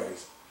Jesus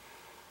Christ.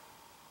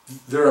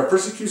 There are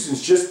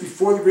persecutions just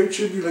before the Great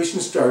Tribulation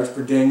starts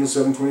per Daniel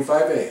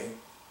 7:25a.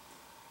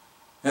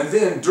 And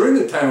then during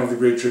the time of the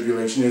Great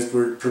Tribulation as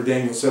per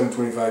Daniel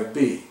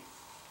 7:25b.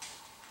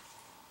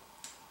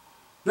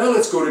 Now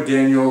let's go to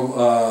Daniel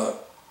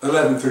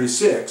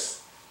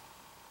 11:36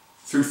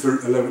 through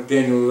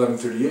Daniel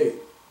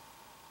 11:38.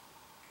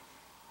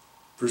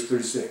 Verse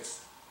 36.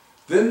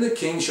 Then the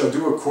king shall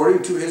do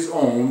according to his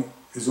own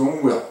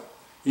will.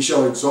 He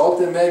shall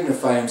exalt and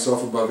magnify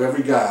himself above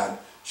every god,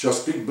 shall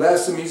speak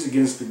blasphemies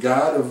against the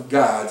God of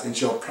gods, and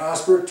shall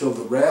prosper till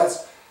the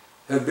wraths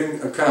have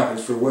been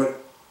accomplished.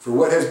 For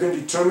what has been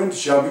determined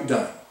shall be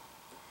done.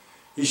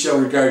 He shall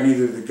regard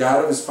neither the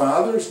God of his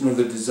fathers, nor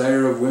the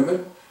desire of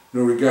women,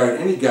 nor regard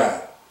any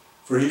god,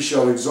 for he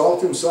shall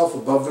exalt himself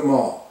above them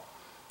all.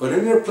 But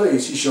in their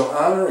place he shall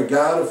honor a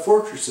God of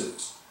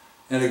fortresses,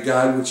 and a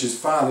God which his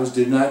fathers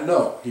did not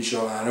know he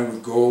shall honor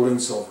with gold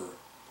and silver,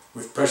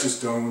 with precious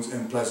stones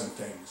and pleasant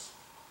things.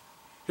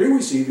 Here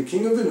we see the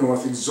king of the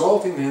north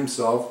exalting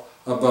himself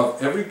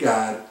above every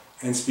god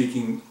and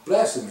speaking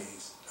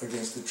blasphemies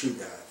against the true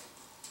God.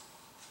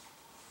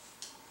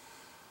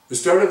 The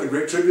start of the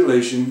Great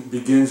Tribulation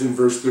begins in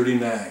verse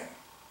 39.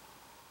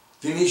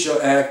 Then he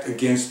shall act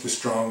against the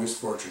strongest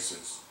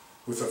fortresses,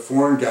 with a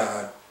foreign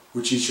god,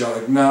 which he shall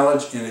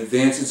acknowledge and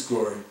advance its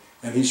glory,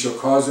 and he shall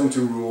cause them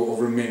to rule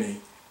over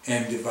many,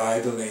 and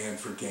divide the land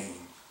for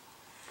gain.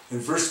 In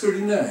verse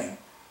 39,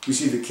 we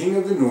see the king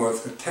of the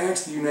north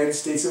attacks the United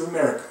States of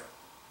America.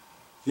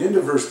 The end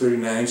of verse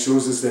 39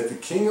 shows us that the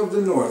king of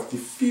the north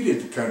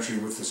defeated the country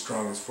with the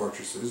strongest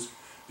fortresses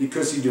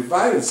because he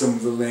divided some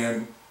of the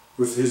land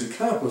with his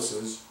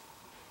accomplices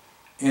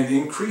and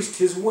increased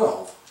his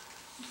wealth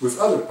with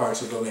other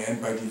parts of the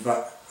land by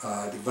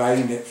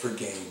dividing it for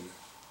gain.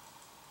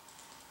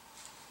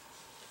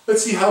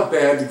 Let's see how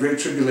bad the Great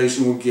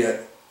Tribulation will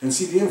get and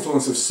see the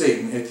influence of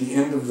Satan at the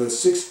end of the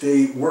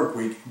 6-day work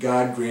week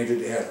God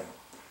granted Adam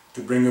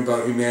to bring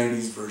about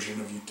humanity's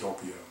version of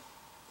utopia.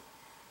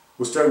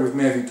 We'll start with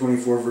Matthew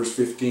 24, verse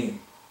 15,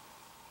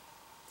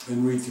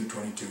 and read through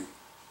 22.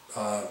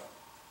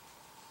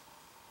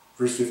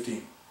 Verse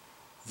 15.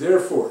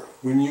 Therefore,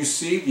 when you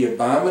see the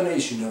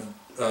abomination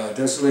of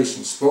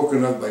desolation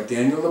spoken of by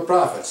Daniel the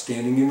prophet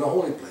standing in the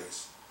holy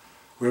place,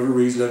 whoever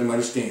reads, let him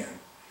understand.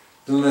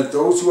 Then let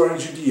those who are in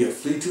Judea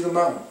flee to the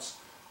mountains.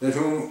 Let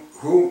him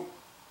who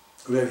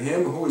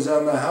is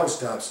on the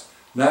housetops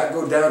not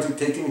go down to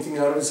take anything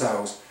out of his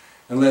house,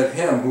 and let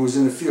him who is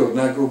in the field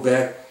not go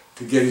back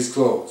to get his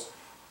clothes.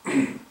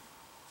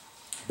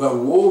 But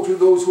woe to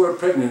those who are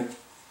pregnant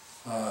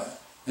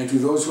and to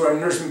those who are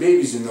nursing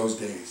babies in those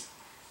days.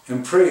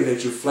 And pray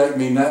that your flight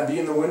may not be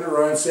in the winter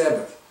or on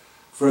Sabbath,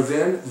 for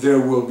then there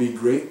will be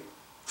great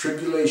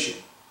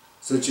tribulation,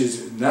 such as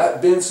has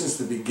not been since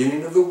the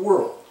beginning of the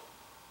world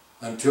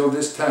until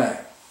this time,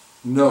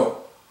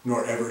 no,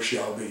 nor ever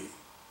shall be.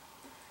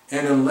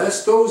 And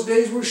unless those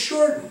days were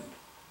shortened,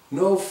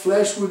 no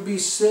flesh would be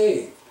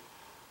saved.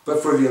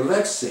 But for the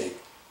elect's sake,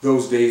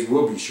 those days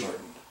will be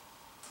shortened.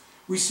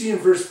 We see in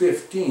verse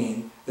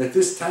 15 that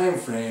this time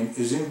frame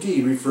is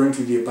indeed referring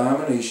to the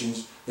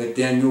abominations that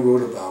Daniel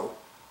wrote about.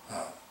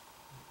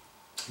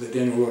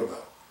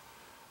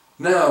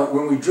 Now,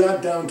 when we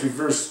drop down to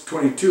verse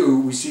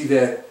 22, we see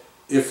that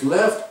if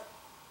left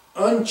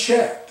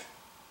unchecked,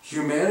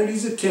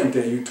 humanity's attempt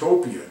at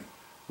utopia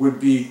would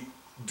be,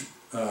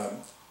 I'm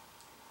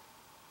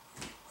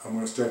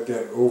going to start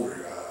that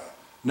over.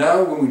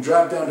 Now, when we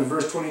drop down to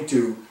verse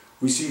 22,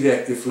 we see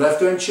that if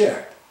left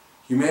unchecked,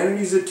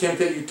 humanity's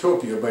attempt at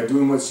utopia by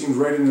doing what seems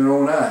right in their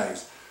own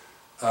eyes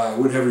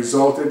would have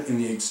resulted in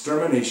the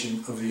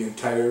extermination of the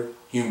entire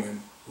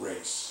human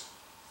race.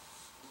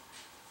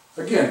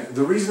 Again,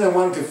 the reason I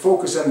wanted to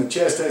focus on the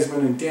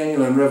chastisement in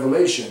Daniel and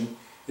Revelation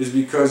is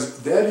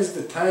because that is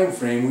the time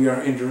frame we are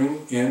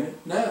entering in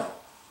now.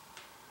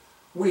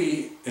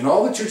 We, in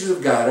all the churches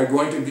of God, are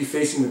going to be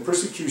facing the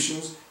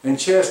persecutions and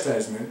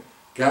chastisement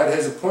God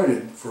has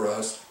appointed for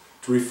us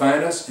to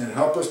refine us and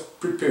help us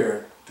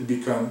prepare to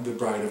become the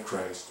bride of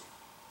Christ.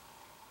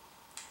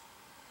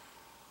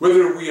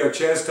 Whether we are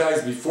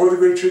chastised before the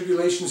Great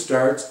Tribulation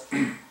starts,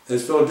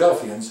 as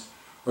Philadelphians,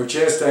 or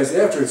chastised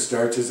after it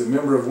starts as a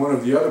member of one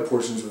of the other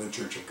portions of the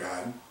Church of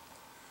God,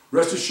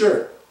 rest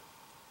assured,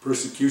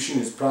 persecution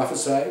is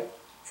prophesied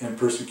and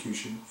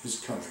persecution is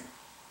coming.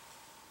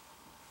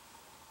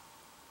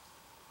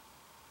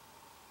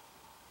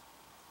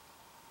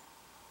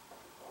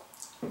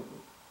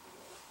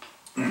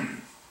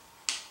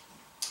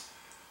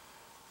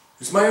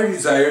 It's my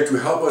desire to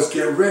help us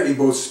get ready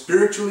both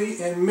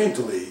spiritually and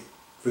mentally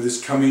for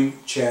this coming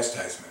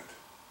chastisement.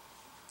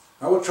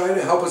 I will try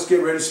to help us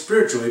get ready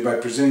spiritually by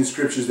presenting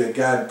scriptures that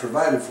God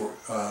provided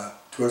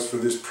to us for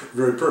this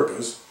very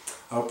purpose.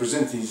 I'll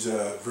present these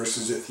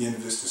verses at the end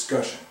of this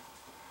discussion.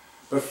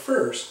 But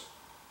first,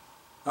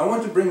 I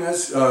want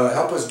to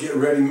help us get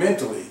ready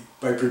mentally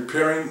by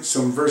preparing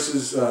some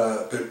verses,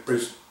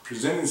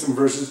 presenting some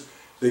verses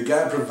that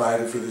God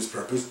provided for this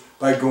purpose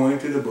by going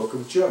to the book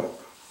of Job.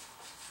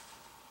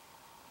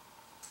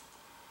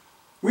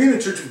 We in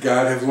the Church of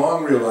God have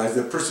long realized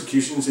that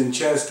persecutions and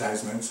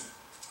chastisements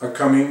are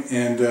coming,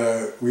 and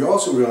we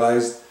also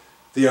realize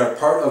they are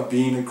part of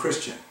being a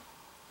Christian.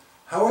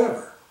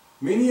 However,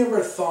 many of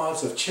our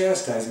thoughts of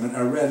chastisement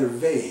are rather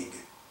vague,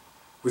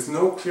 with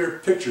no clear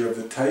picture of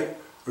the type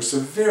or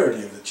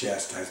severity of the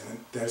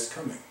chastisement that is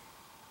coming.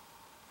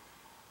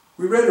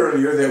 We read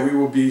earlier that we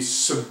will be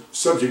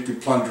subject to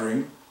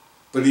plundering,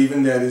 but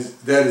even that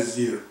is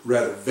either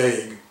rather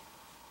vague.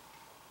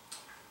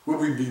 Will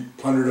we be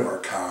plundered of our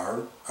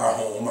car, our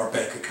home, our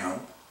bank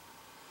account?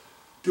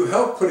 To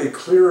help put a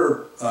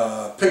clearer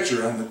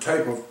picture on the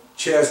type of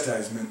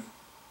chastisement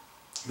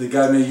that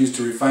God may use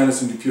to refine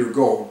us into pure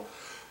gold,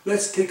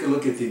 let's take a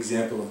look at the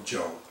example of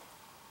Job.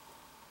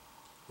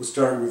 We'll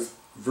start with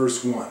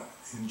verse 1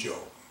 in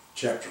Job,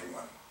 chapter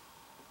 1.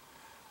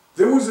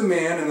 There was a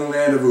man in the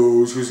land of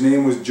Uz whose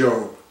name was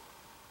Job,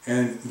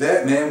 and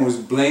that man was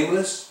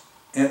blameless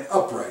and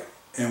upright,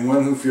 and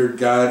one who feared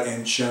God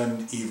and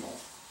shunned evil.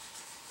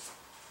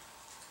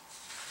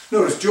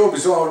 Notice Job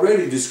is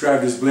already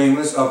described as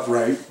blameless,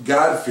 upright,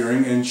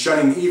 God-fearing, and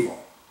shunning evil.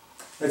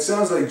 It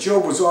sounds like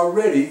Job was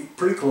already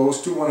pretty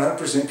close to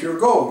 100% pure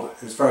gold,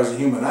 as far as the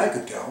human eye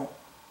could tell.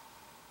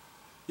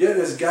 Yet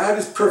as God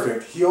is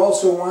perfect, he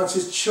also wants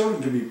his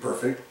children to be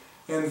perfect,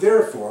 and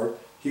therefore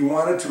he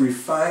wanted to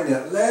refine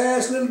that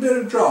last little bit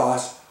of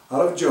dross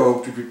out of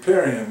Job to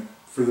prepare him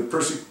for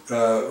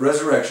the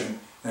resurrection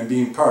and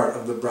being part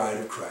of the bride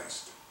of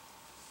Christ.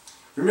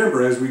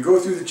 Remember, as we go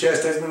through the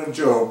chastisement of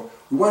Job,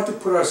 we want to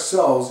put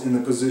ourselves in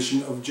the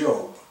position of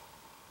Job.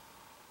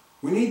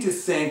 We need to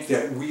think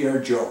that we are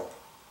Job.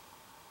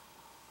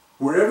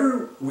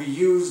 Wherever we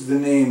use the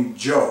name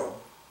Job,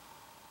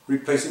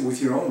 replace it with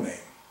your own name.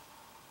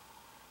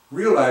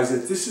 Realize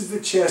that this is the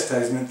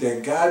chastisement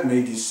that God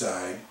may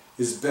decide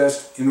is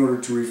best in order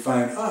to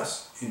refine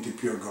us into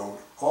pure gold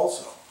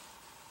also.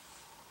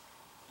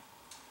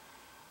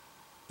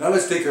 Now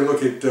let's take a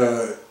look at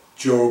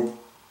Job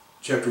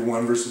chapter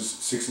 1 verses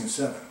 6 and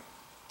 7.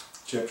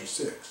 Chapter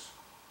 6.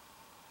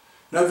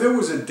 Now there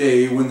was a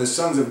day when the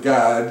sons of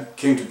God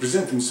came to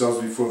present themselves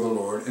before the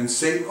Lord, and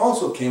Satan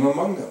also came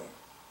among them.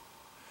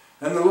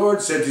 And the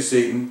Lord said to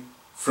Satan,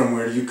 "From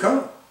where do you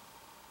come?"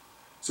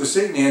 So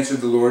Satan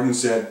answered the Lord and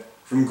said,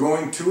 "From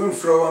going to and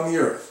fro on the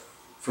earth,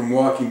 from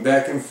walking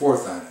back and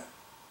forth on it."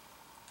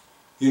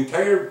 The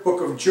entire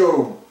book of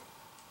Job,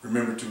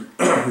 remember to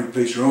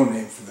replace your own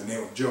name for the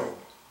name of Job.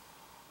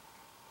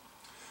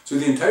 So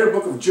the entire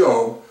book of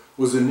Job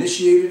was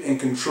initiated and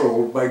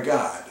controlled by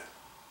God.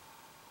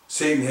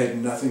 Satan had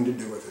nothing to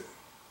do with it,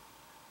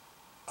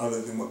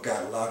 other than what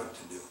God allowed him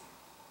to do.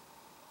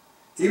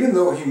 Even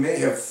though he may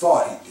have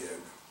thought he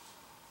did.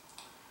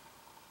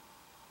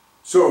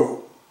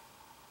 So,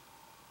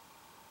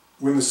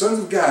 when the sons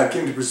of God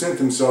came to present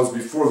themselves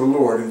before the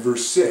Lord in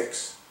verse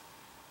 6,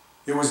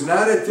 it was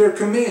not at their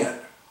command.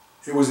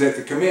 It was at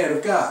the command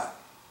of God.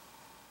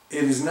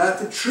 It is not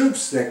the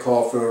troops that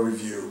call for a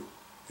review.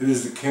 It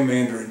is the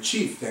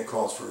commander-in-chief that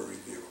calls for a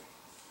review.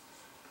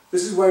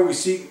 This is why we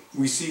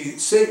see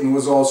Satan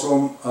was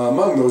also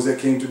among those that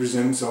came to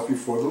present himself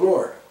before the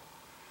Lord.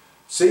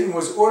 Satan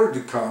was ordered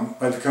to come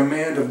by the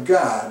command of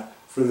God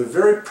for the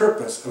very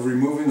purpose of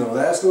removing the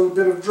last little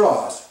bit of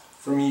dross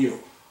from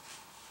you.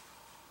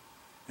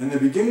 In the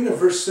beginning of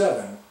verse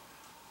 7,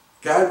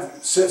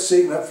 God sets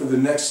Satan up for the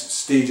next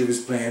stage of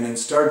his plan and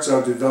starts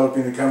out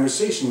developing a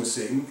conversation with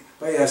Satan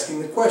by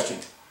asking the question,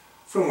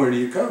 "From where do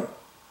you come?"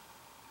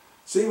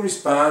 Satan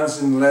responds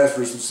in the last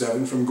verse of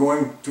 7, "From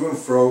going to and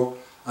fro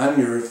on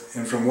the earth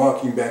and from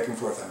walking back and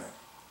forth on it."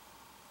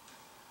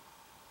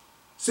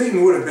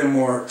 Satan would have been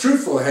more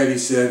truthful had he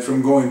said,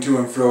 "From going to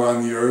and fro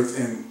on the earth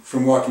and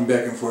from walking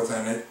back and forth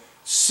on it,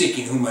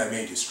 seeking whom I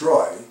may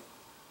destroy."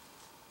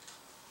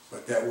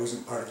 But that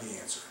wasn't part of the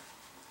answer.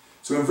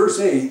 So in verse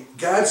 8,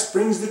 God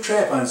springs the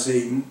trap on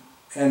Satan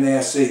and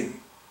asks Satan,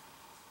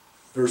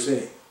 verse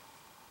 8,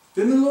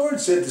 "Then the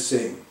Lord said to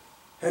Satan,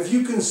 Have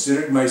you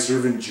considered my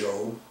servant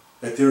Job,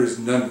 that there is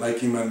none like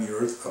him on the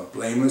earth, a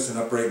blameless and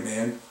upright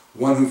man,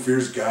 one who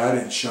fears God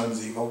and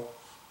shuns evil?"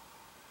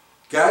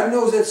 God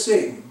knows that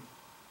Satan,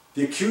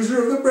 the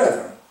accuser of the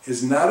brethren,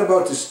 is not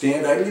about to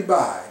stand idly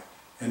by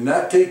and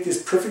not take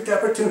this perfect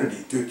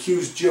opportunity to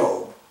accuse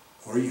Job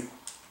or you.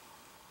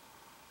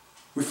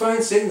 We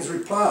find Satan's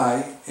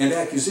reply and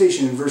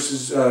accusation in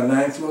verses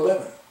 9 through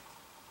 11.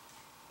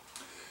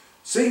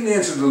 Satan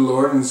answered the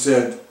Lord and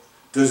said,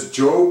 "Does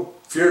Job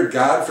fear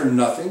God for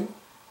nothing?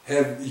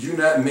 Have you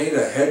not made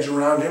a hedge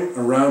around him,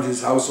 around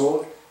his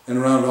household, and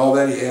around all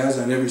that he has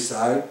on every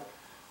side?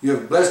 You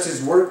have blessed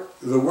his work,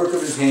 the work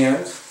of his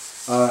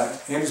hands,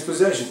 and his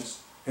possessions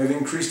have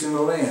increased in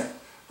the land.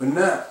 But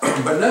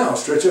now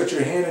stretch out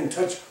your hand and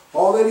touch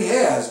all that he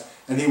has,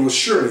 and he will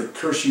surely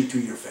curse you to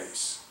your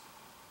face.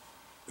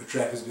 The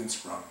trap has been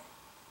sprung.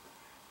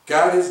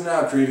 God has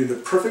now created the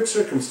perfect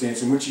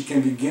circumstance in which he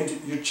can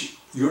begin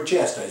your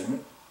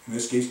chastisement, in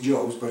this case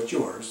Job's, but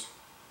yours,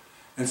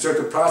 and start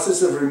the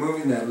process of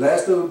removing that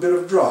last little bit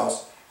of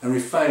dross and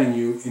refining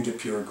you into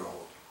pure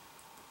gold.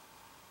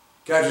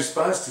 God's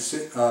response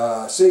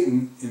to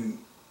Satan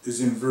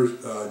is in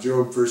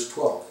Job verse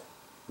 12,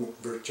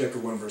 chapter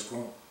 1, verse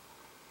 12.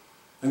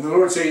 And the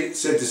Lord said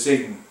to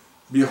Satan,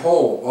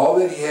 "Behold, all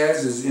that he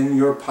has is in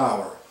your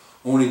power,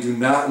 only do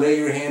not lay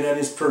your hand on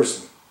his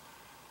person."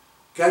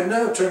 God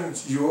now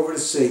turns you over to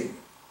Satan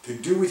to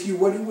do with you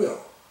what he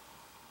will.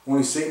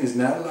 Only Satan is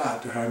not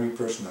allowed to harm you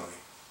personally.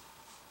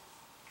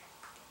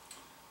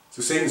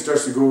 So Satan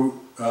starts to go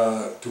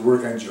to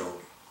work on Job.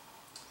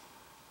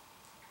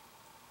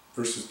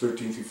 Verses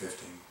 13 through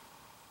 15.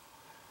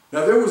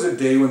 Now there was a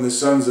day when the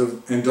sons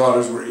and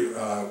daughters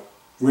were,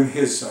 when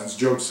his sons,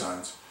 Job's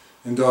sons,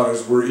 and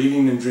daughters were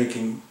eating and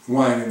drinking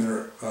wine in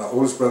their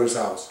oldest brother's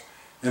house.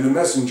 And the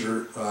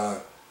messenger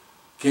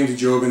came to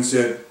Job and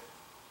said,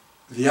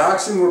 "The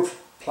oxen were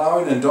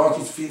plowing and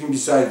donkeys feeding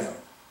beside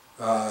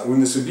them,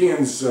 when the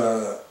Sabaeans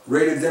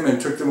raided them and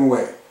took them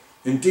away.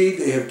 Indeed,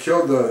 they have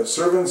killed the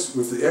servants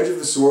with the edge of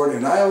the sword,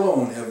 and I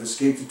alone have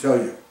escaped to tell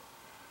you.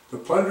 The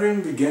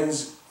plundering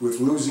begins with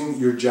losing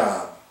your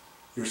job,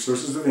 your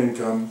sources of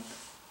income.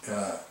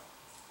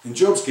 In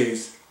Job's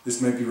case, this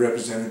might be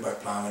represented by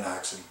plowing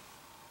oxen."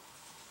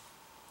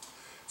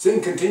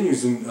 Satan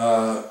continues in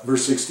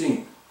verse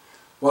 16.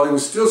 While he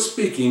was still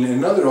speaking,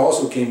 another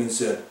also came and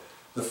said,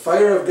 "The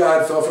fire of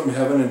God fell from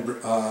heaven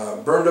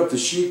and burned up the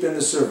sheep and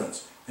the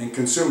servants and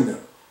consumed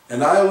them,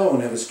 and I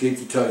alone have escaped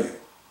to tell you."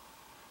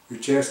 Your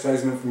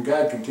chastisement from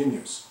God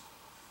continues.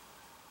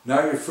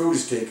 Now your food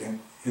is taken,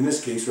 in this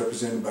case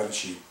represented by the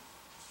sheep.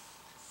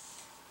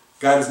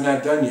 God is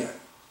not done yet.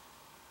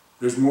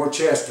 There's more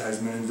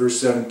chastisement in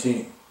verse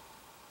 17.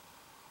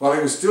 While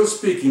he was still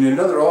speaking,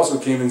 another also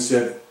came and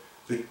said,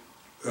 "The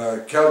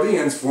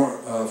Chaldeans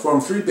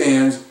formed 3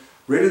 bands,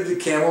 raided the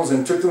camels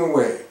and took them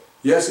away.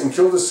 Yes, and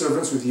killed the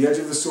servants with the edge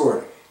of the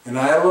sword, and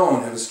I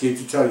alone have escaped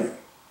to tell you.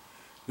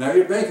 Now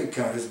your bank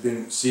account has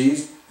been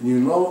seized, and you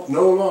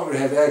no longer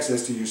have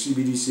access to your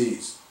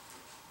CBDCs,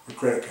 or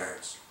credit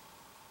cards."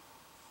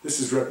 This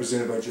is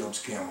represented by Job's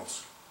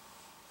camels.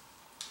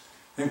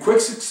 In quick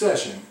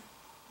succession,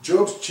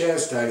 God's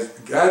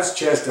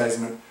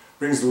chastisement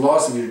brings the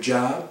loss of your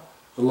job,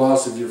 the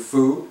loss of your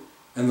food,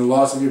 and the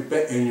loss of your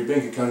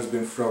bank account has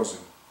been frozen.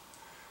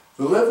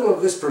 The level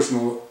of this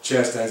personal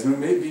chastisement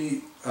may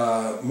be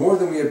more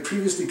than we had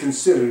previously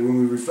considered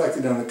when we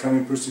reflected on the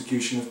coming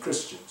persecution of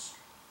Christians.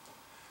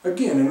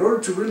 Again, in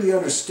order to really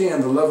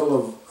understand the level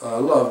of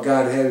love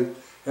God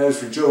has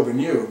for Job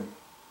and you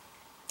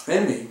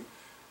and me,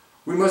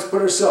 we must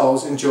put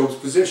ourselves in Job's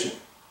position.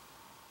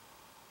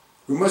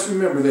 We must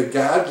remember that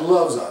God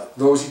loves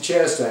those he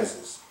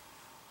chastises.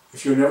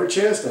 If you're never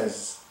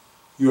chastised,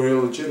 you're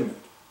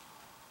illegitimate.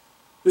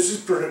 This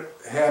is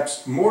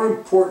perhaps more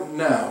important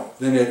now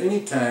than at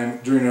any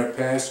time during our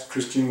past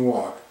Christian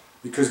walk,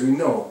 because we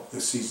know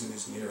the season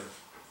is near.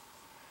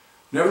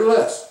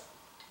 Nevertheless,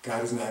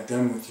 God is not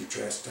done with your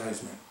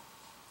chastisement.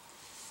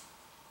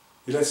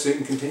 He lets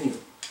Satan continue.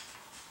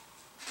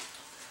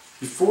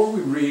 Before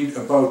we read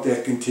about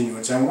that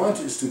continuance, I want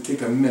us to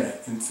take a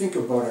minute and think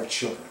about our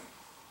children.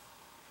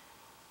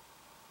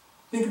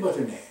 Think about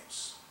their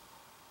names.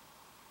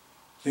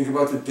 Think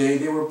about the day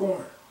they were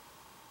born.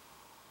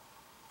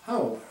 How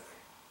old are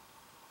they?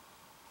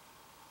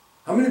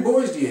 How many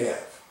boys do you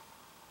have?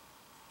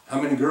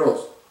 How many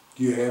girls?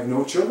 Do you have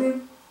no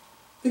children?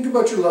 Think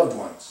about your loved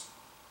ones.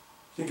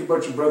 Think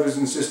about your brothers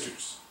and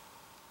sisters.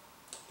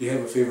 Do you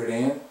have a favorite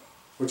aunt?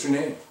 What's her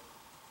name?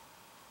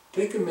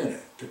 Take a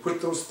minute to put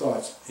those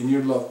thoughts in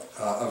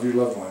of your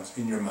loved ones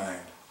in your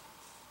mind.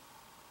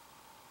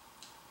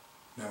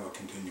 Now we'll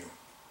continue.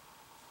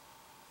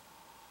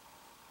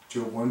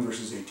 Job 1,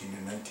 verses 18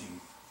 and 19.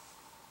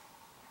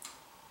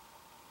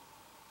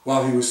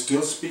 While he was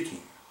still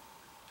speaking,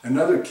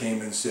 another came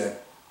and said,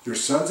 "Your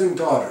sons and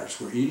daughters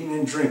were eating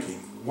and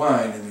drinking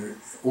wine in their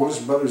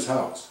oldest brother's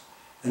house,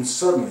 and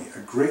suddenly a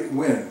great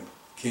wind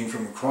came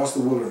from across the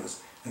wilderness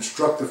and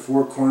struck the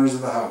 4 corners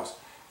of the house,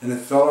 and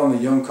it fell on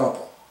the young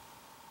couple,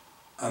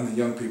 on the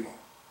young people.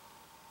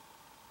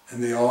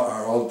 And they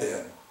are all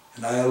dead,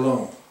 and I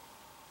alone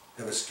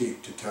have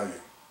escaped to tell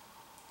you."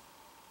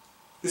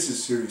 This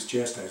is serious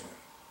chastisement.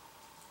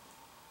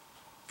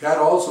 God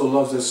also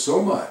loves us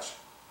so much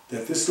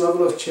that this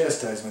level of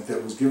chastisement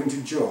that was given to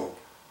Job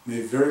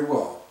may very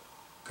well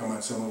come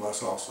on some of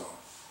us also.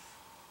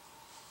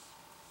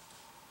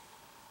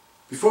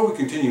 Before we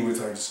continue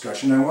with our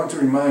discussion, I want to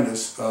remind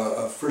us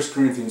of 1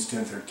 Corinthians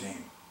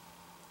 10:13.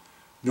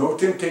 "No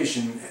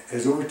temptation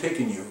has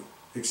overtaken you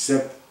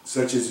except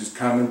such as is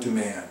common to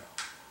man.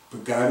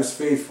 But God is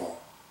faithful,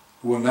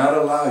 who will not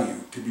allow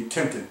you to be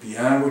tempted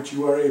beyond what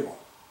you are able.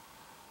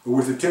 But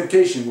with the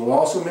temptation will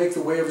also make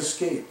the way of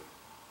escape,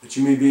 that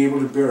you may be able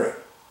to bear it.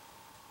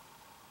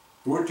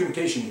 The word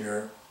temptation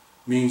here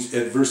means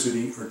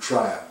adversity or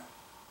trial.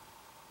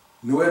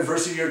 No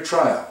adversity or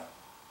trial,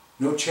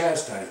 no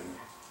chastisement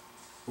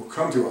will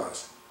come to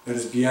us that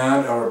is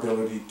beyond our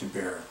ability to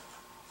bear.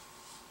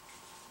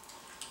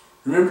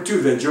 Remember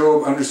too that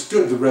Job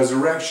understood the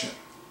resurrection,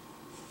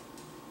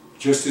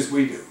 just as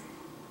we do.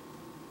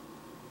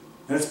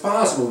 And it's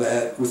possible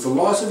that with the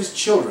loss of his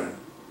children,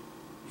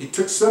 he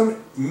took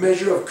some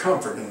measure of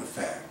comfort in the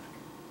fact,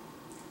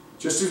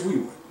 just as we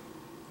would.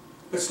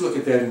 Let's look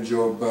at that in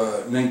Job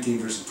 19,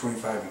 verses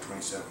 25 and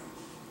 27.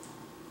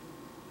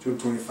 Job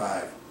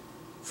 25.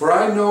 For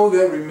I know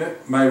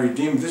that my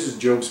Redeemer, this is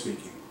Job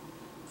speaking,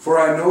 for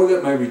I know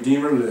that my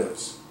Redeemer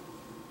lives,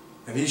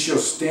 and he shall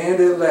stand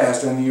at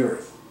last on the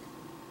earth.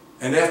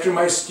 And after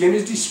my skin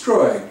is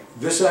destroyed,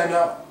 this I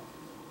know,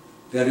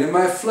 that in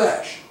my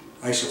flesh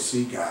I shall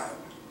see God,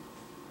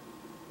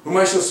 whom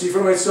I shall see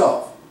for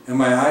myself, and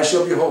my eyes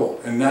shall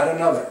behold, and not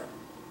another.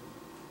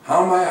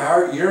 How my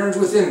heart yearns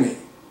within me.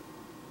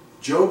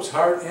 Job's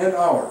heart and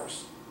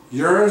ours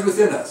yearns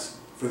within us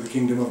for the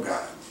kingdom of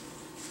God.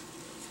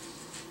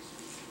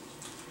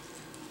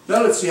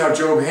 Now let's see how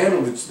Job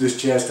handled this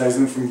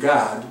chastisement from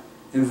God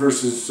in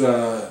verses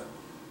 20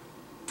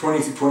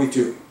 through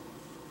 22.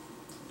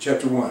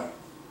 Chapter 1,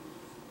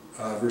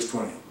 verse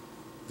 20.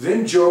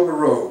 Then Job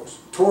arose,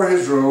 tore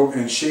his robe,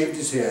 and shaved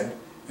his head,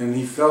 and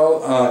he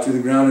fell to the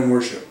ground and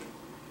worshipped.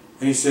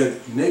 And he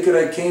said, Naked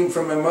I came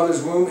from my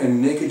mother's womb,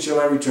 and naked shall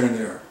I return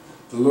there.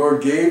 The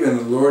Lord gave, and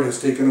the Lord has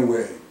taken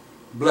away.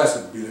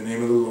 Blessed be the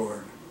name of the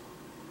Lord.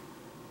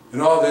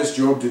 In all this,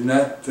 Job did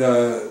not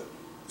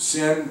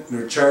sin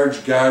nor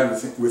charge God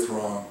with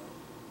wrong.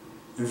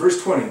 In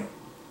verse 20,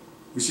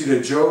 we see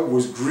that Job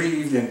was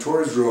grieved and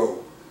tore his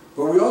robe.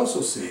 But we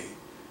also see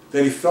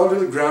that he fell to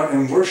the ground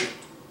and worshipped.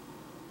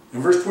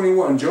 In verse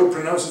 21, Job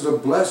pronounces a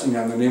blessing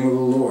on the name of the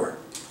Lord.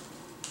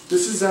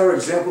 This is our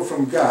example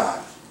from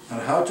God on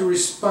how to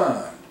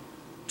respond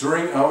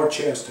during our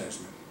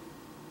chastisement.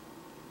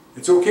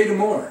 It's okay to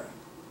mourn,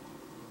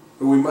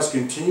 but we must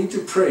continue to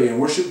pray and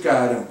worship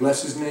God and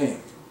bless His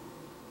name,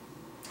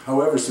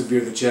 however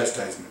severe the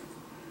chastisement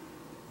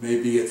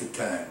may be at the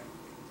time.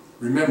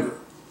 Remember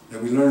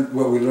that we learned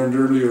what we learned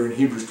earlier in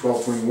Hebrews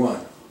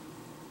 12:21.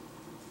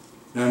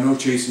 Now, no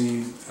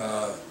chastening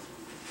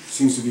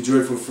seems to be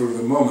joyful for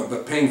the moment,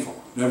 but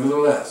painful.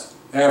 Nevertheless,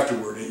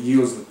 afterward it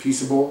yields the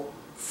peaceable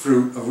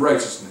fruit of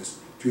righteousness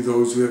to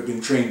those who have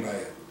been trained by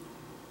it.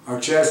 Our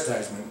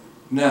chastisement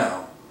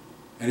now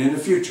and in the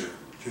future,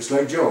 just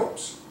like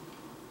Job's,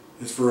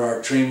 is for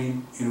our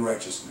training in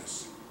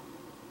righteousness.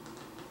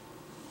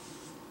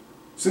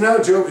 So now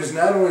Job has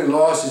not only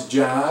lost his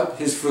job,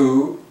 his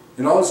food,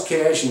 and all his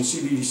cash and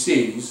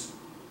CBDCs,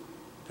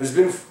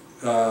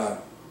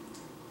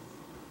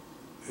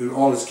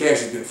 all his cash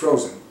has been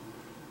frozen,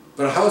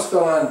 but a house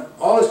fell on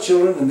all his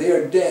children and they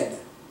are dead.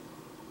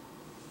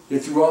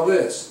 Yet through all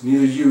this,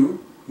 neither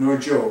you nor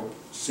Job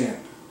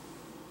sinned.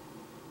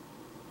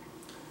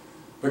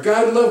 But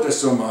God loved us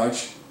so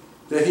much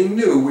that He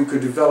knew we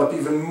could develop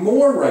even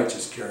more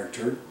righteous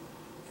character,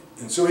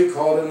 and so He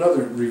called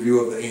another review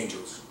of the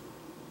angels.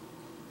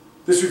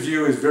 This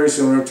review is very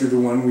similar to the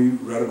one we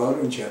read about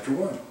in chapter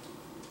 1.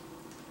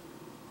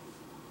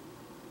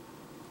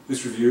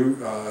 This review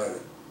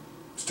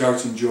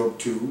starts in Job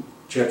 2,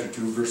 chapter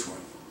 2, verse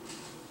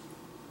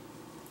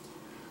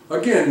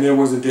 1. Again, there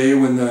was a day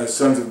when the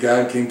sons of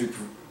God came to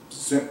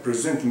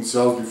present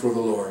themselves before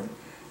the Lord,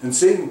 and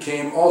Satan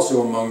came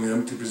also among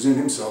them to present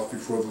himself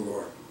before the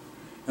Lord.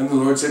 And the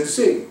Lord said to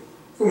Satan,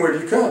 From where do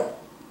you come?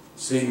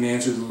 Satan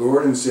answered the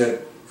Lord and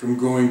said, From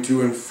going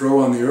to and fro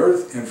on the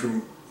earth, and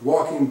from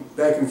walking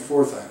back and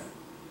forth on it.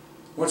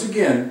 Once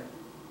again,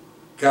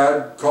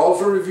 God called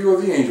for a review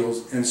of the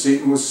angels, and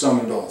Satan was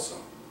summoned also.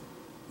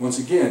 Once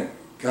again,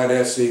 God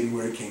asked Satan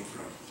where he came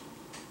from.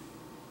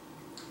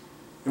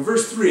 In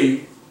verse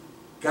 3,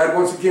 God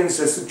once again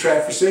sets the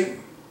trap for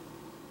Satan.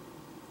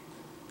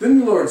 Then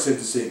the Lord said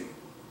to Satan,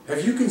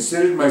 Have you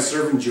considered my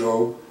servant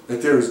Job,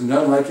 that there is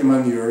none like him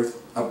on the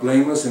earth, a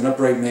blameless and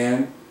upright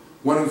man,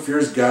 one who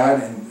fears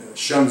God and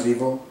shuns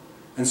evil?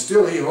 And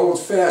still he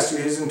holds fast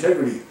to his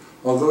integrity,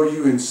 although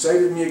you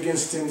incited me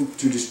against him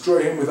to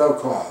destroy him without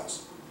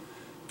cause.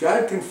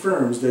 God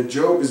confirms that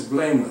Job is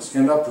blameless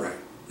and upright,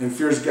 and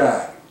fears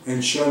God,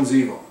 and shuns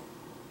evil.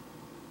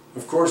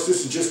 Of course,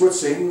 this is just what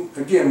Satan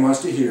again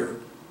wants to hear,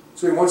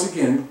 so he once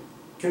again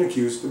can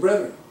accuse the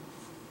brethren.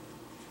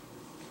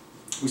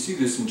 We see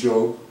this in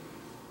Job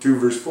 2,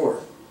 verse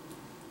 4.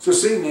 So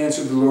Satan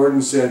answered the Lord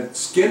and said,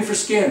 Skin for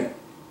skin.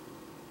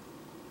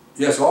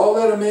 Yes, all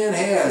that a man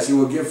has he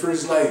will give for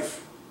his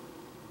life.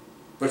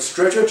 But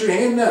stretch out your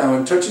hand now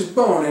and touch his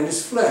bone and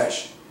his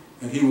flesh,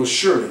 and he will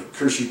surely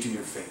curse you to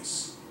your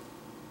face.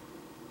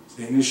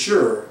 Satan is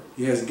sure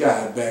he has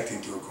God backed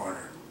into a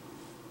corner.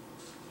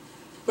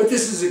 But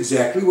this is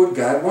exactly what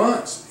God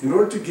wants. In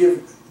order to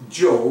give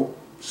Job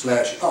 /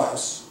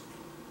 us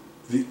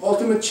the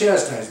ultimate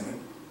chastisement.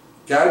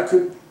 God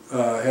could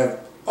have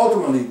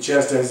ultimately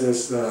chastised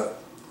us,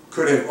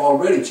 could have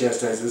already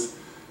chastised us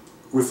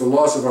with the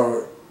loss of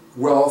our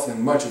wealth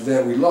and much of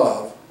that we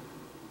love,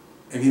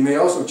 and He may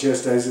also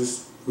chastise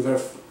us with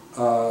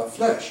our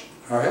flesh,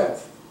 our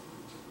health.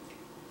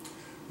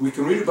 We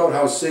can read about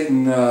how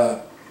Satan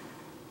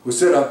was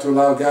set up to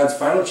allow God's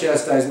final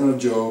chastisement of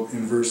Job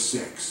in verse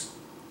 6.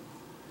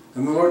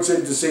 And the Lord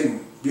said to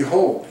Satan,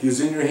 "Behold, he is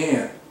in your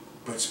hand,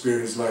 but spare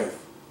his life."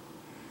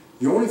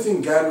 The only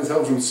thing God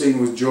withheld from Satan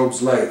was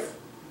Job's life.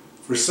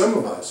 For some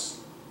of us,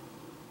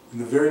 in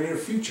the very near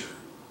future,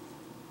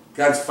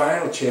 God's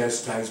final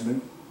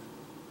chastisement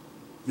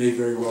may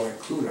very well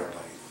include our life.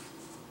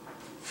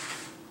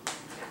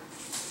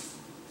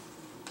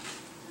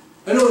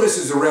 I know this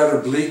is a rather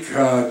bleak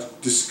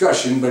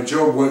discussion, but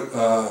Job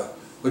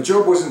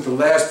wasn't the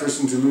last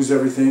person to lose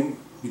everything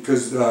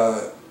because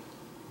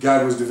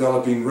God was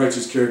developing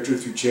righteous character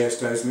through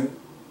chastisement.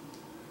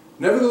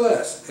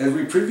 Nevertheless, as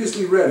we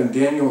previously read in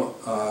Daniel,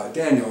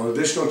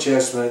 additional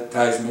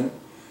chastisement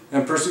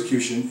and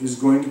persecution is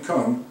going to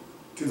come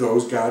to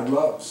those God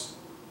loves.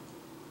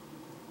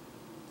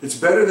 It's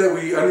better that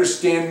we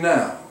understand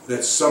now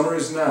that summer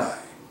is nigh,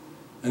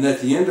 and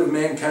that the end of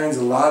mankind's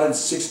allotted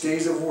 6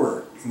 days of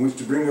work in which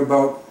to bring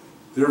about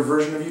their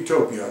version of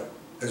utopia,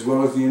 as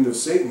well as the end of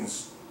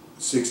Satan's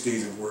 6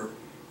 days of work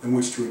in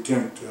which to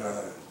attempt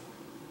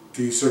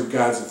to usurp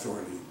God's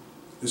authority,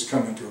 is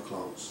coming to a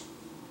close.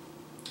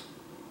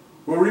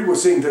 We'll read what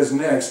Satan does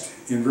next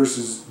in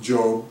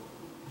Job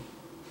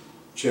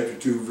chapter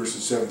 2,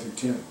 verses 7 through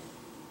 10.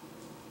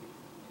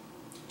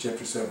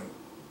 Chapter 7.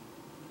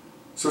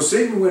 So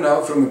Satan went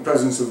out from the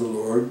presence of the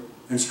Lord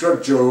and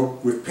struck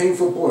Job with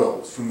painful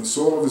boils from the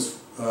sole of his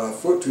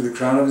foot to the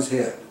crown of his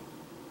head.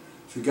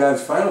 So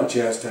God's final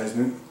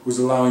chastisement was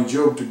allowing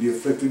Job to be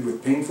afflicted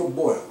with painful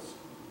boils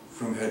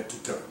from head to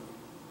toe.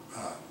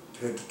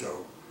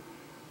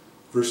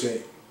 Verse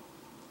 8.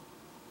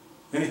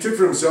 And he took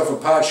for himself a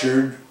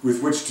potsherd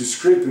with which to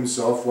scrape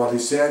himself while he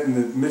sat in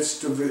the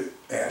midst of the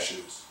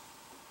ashes.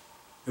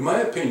 In my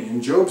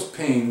opinion, Job's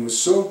pain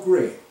was so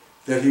great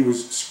that he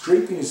was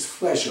scraping his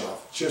flesh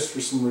off just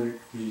for some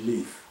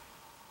relief.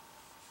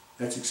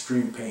 That's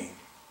extreme pain.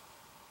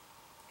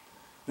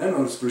 Now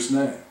notice verse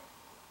 9.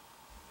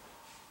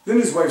 Then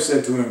his wife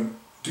said to him,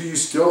 "Do you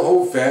still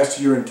hold fast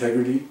to your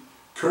integrity?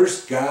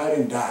 Curse God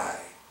and die."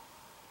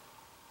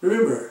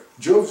 Remember,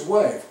 Job's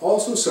wife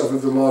also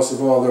suffered the loss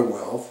of all their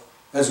wealth,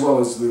 as well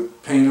as the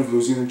pain of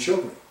losing her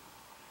children.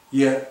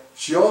 Yet,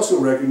 she also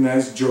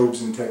recognized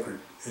Job's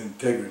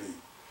integrity.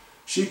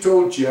 She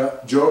told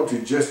Job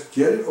to just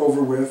get it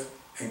over with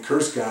and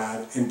curse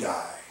God and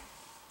die.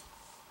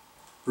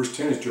 Verse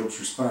 10 is Job's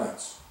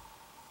response.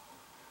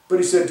 But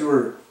he said to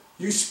her,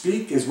 "You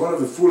speak as one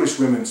of the foolish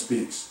women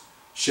speaks.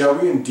 Shall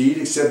we indeed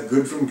accept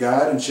good from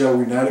God, and shall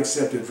we not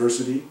accept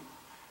adversity?"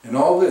 In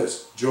all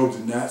this, Job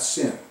did not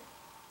sin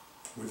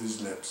with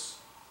his lips.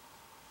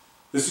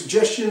 The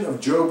suggestion of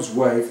Job's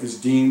wife is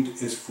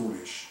deemed as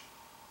foolish.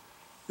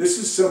 This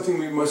is something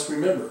we must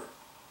remember.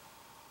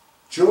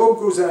 Job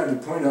goes on to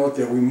point out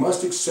that we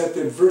must accept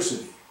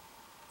adversity,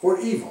 or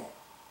evil,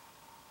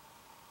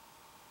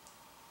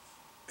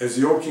 as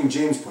the old King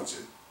James puts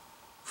it,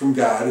 from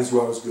God as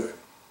well as good.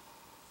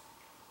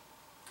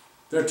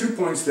 There are 2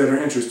 points that are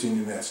interesting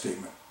in that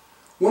statement.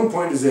 One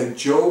point is that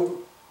Job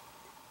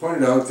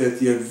pointed out that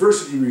the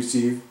adversity we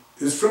receive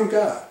is from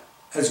God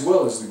as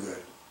well as the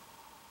good.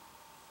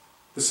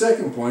 The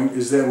second point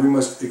is that we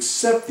must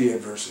accept the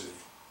adversity.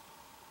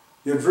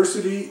 The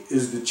adversity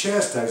is the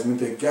chastisement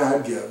that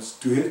God gives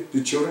to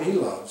the children He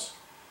loves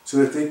so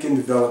that they can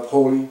develop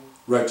holy,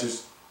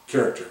 righteous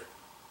character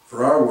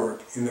for our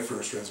work in the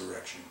first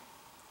resurrection.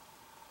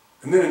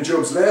 And then in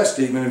Job's last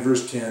statement in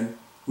verse 10,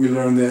 we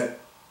learn that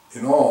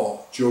in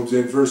all Job's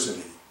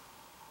adversity,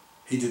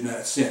 he did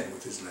not sin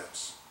with his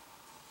lips.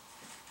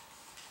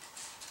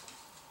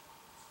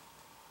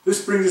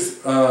 This brings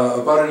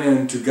about an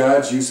end to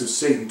God's use of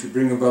Satan to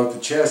bring about the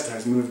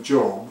chastisement of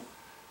Job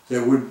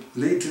that would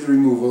lead to the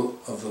removal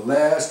of the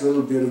last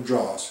little bit of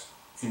dross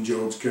in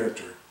Job's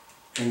character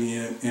and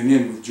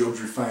end with Job's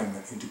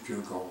refinement into pure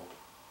gold.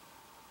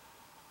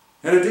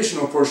 An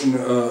additional portion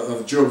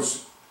of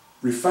Job's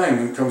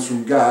refinement comes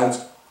from God's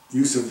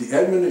use of the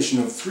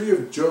admonition of 3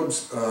 of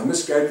Job's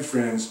misguided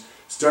friends,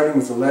 starting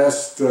with the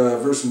last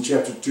verse in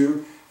chapter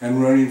 2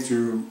 and running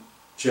through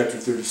chapter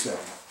 37.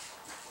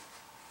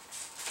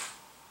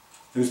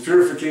 It is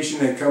purification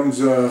that comes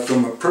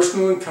from a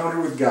personal encounter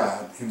with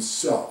God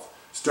Himself,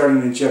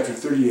 starting in chapter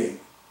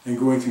 38 and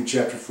going through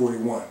chapter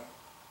 41,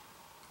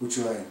 which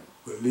I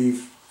would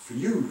leave for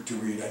you to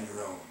read on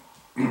your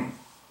own.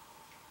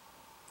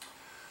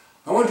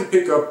 I want to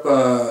pick up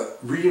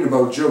reading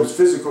about Job's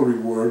physical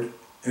reward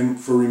and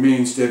for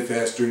remaining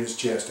steadfast during his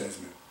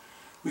chastisement.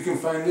 We can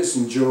find this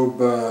in Job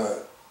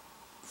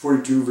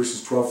 42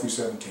 verses 12 through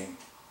 17.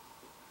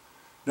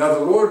 Now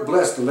the Lord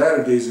blessed the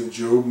latter days of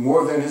Job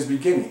more than his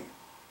beginning,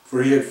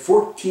 for he had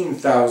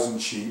 14,000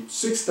 sheep,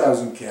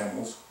 6,000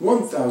 camels,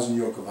 1,000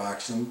 yoke of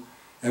oxen,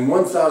 and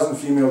 1,000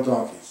 female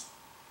donkeys.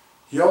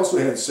 He also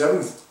had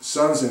 7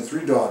 sons and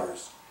 3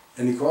 daughters,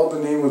 and he called the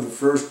name of the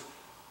first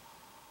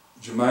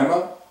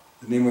Jemima,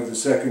 the name of the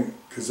second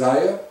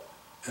Keziah,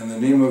 and the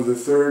name of the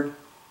third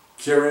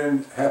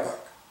Keren-Happuch.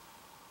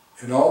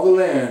 In all the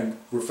land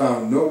were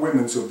found no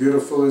women so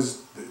beautiful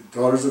as the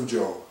daughters of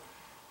Job,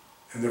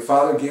 and their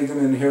father gave them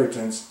an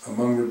inheritance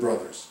among their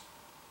brothers.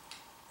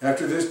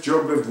 After this,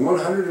 Job lived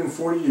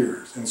 140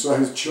 years and saw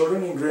his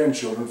children and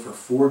grandchildren for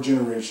 4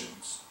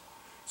 generations.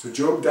 So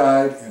Job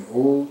died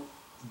old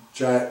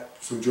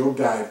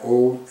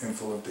and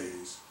full of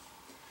days.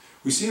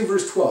 We see in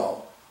verse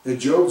 12 that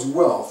Job's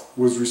wealth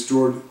was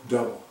restored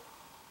double.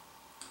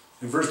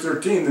 In verse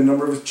 13, the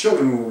number of his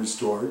children were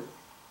restored.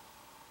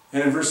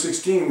 And in verse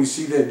 16, we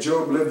see that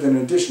Job lived an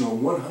additional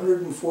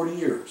 140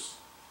 years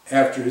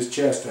after his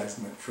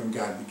chastisement from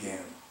God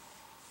began.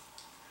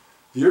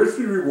 The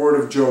earthly reward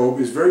of Job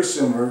is very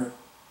similar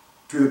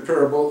to the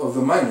parable of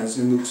the minas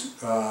in Luke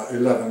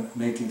 11,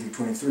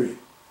 19-23.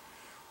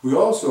 We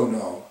also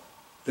know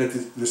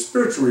that the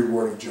spiritual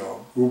reward of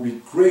Job will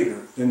be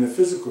greater than the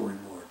physical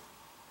reward.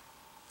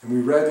 And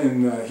we read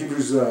in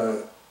Hebrews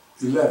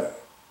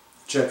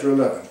chapter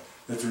 11,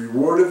 that the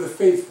reward of the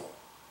faithful,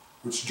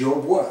 which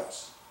Job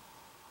was,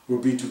 will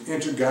be to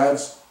enter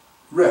God's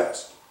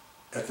rest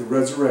at the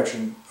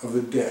resurrection of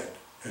the dead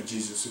at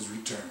Jesus'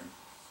 return.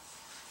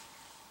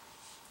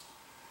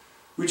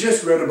 We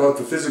just read about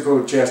the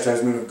physical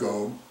chastisement of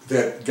Job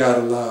that God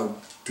allowed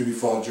to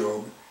befall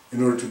Job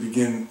in order to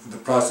begin the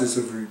process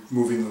of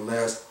removing the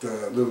last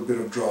little bit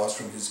of dross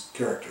from his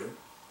character.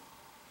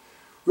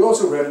 We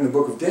also read in the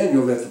book of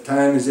Daniel that the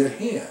time is at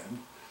hand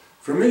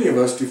for many of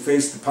us to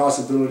face the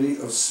possibility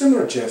of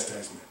similar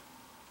chastisement.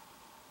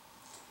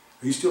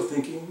 Are you still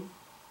thinking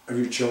of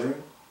your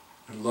children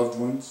and loved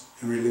ones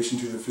in relation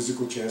to the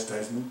physical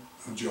chastisement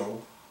of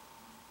Job?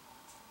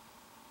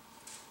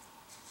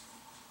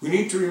 We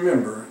need to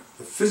remember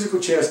the physical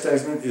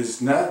chastisement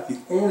is not the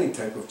only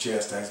type of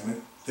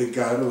chastisement that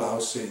God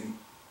allows Satan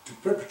to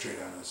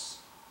perpetrate on us.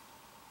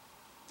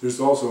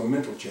 There's also a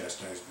mental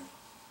chastisement.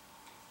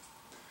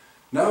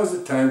 Now is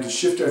the time to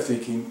shift our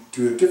thinking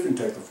to a different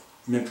type of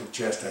mental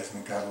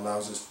chastisement God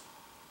allows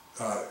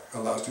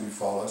to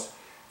befall us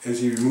as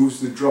he removes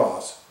the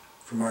dross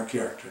from our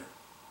character.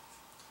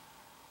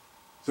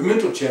 The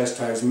mental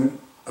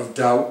chastisement of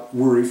doubt,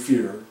 worry,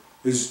 fear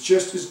is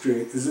just as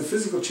great as the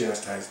physical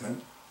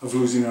chastisement of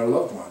losing our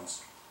loved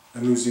ones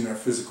and losing our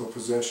physical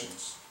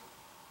possessions.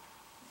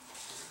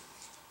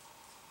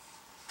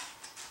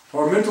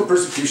 Our mental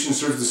persecution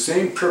serves the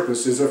same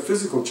purpose as our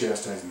physical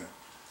chastisement.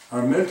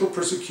 Our mental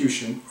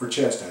persecution or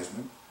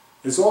chastisement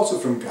is also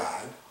from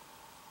God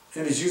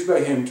and is used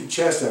by him to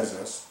chastise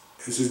us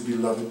as his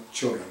beloved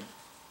children.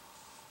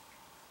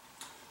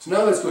 So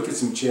now let's look at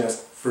some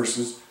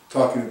verses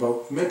talking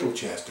about mental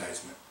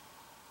chastisement.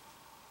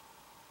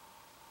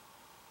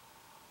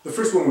 The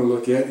first one we'll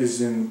look at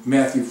is in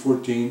Matthew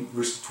 14,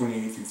 verses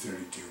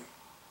 28-32.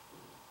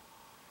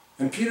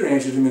 And Peter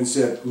answered him and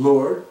said,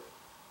 Lord,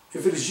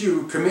 if it is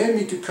you, command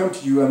me to come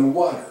to you on the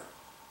water.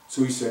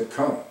 So he said,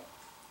 Come.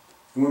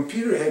 And when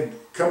Peter had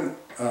come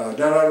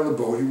down out of the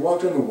boat, he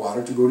walked on the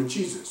water to go to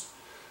Jesus.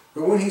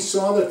 But when he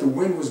saw that the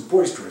wind was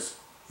boisterous,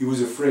 he was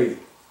afraid.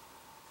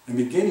 And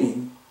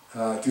beginning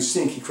to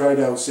sink, he cried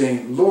out,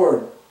 saying,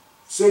 Lord,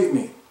 save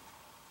me.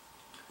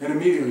 And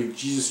immediately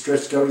Jesus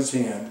stretched out his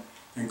hand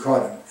and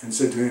caught him and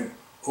said to him,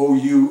 O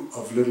you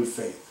of little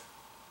faith,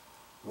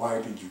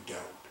 why did you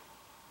doubt?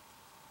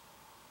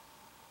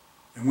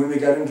 And when they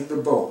got into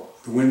the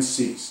boat, the wind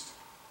ceased.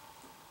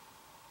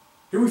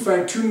 Here we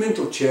find 2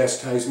 mental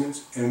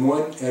chastisements and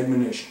 1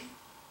 admonition.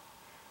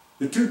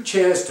 The 2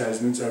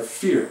 chastisements are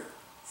fear,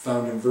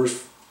 found in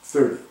verse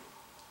 30,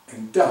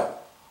 and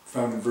doubt,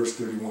 found in verse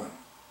 31.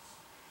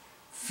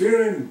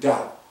 Fear and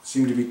doubt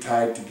seem to be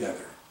tied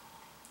together.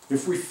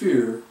 If we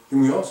fear,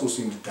 then we also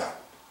seem to doubt.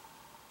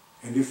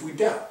 And if we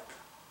doubt,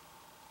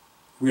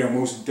 we are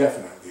most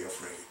definitely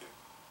afraid.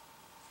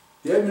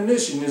 The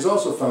admonition is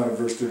also found in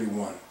verse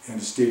 31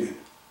 and is stated,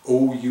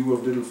 O you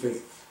of little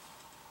faith.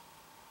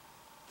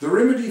 The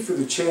remedy for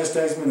the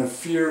chastisement of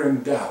fear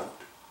and doubt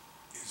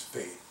is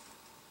faith.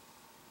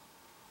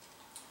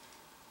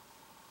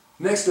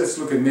 Next, let's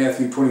look at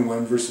Matthew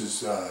 21,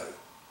 verses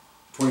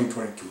 20 and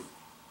 22.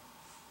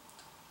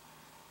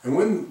 And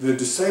when the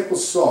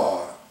disciples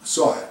saw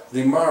it,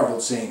 they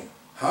marveled, saying,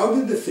 How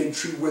did the fig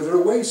tree wither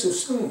away so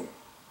soon?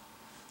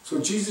 So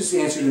Jesus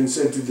answered and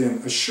said to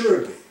them,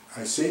 Assuredly,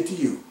 I say to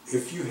you,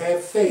 if you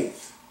have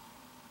faith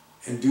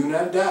and do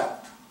not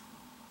doubt,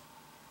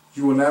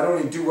 you will not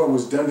only do what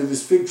was done to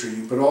this fig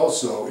tree, but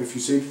also, if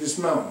you say to this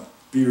mountain,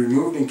 Be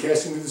removed and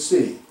cast into the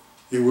sea,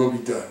 it will be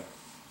done.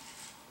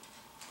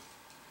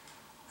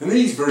 In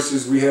these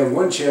verses, we have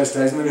 1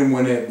 chastisement and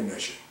 1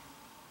 admonition.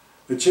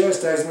 The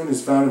chastisement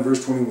is found in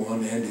verse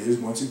 21 and is,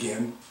 once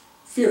again,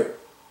 fear.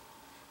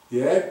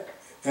 The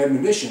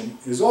admonition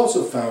is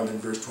also found in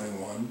verse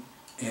 21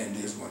 and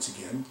is, once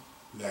again,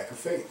 lack of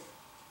faith.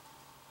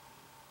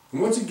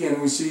 And once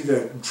again, we see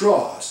that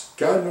dross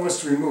God wants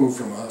to remove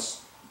from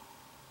us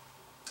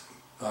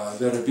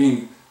that are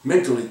being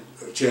mentally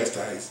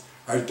chastised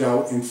our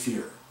doubt and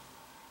fear.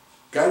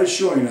 God is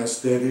showing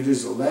us that it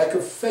is a lack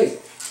of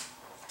faith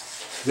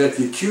that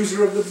the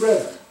accuser of the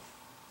brethren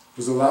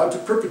was allowed to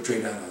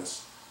perpetrate on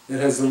us that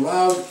has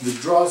allowed the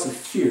dross of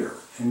fear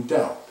and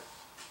doubt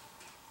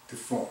to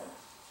form.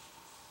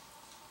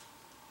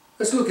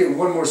 Let's look at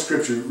one more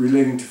scripture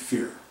relating to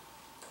fear,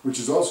 which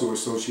is also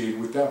associated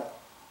with doubt.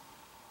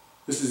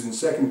 This is in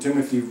 2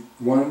 Timothy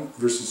 1,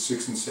 verses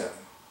 6 and 7.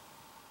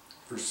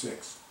 Verse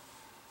 6.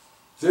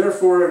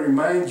 Therefore I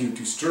remind you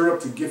to stir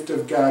up the gift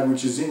of God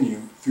which is in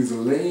you through the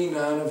laying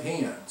on of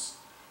hands.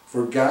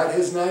 For God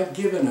has not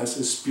given us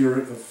a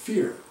spirit of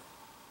fear,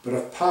 but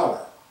of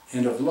power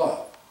and of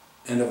love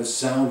and of a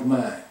sound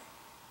mind.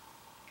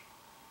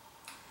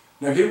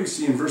 Now here we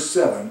see in verse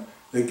 7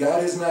 that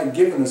God has not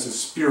given us a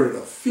spirit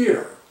of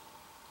fear.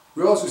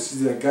 We also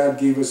see that God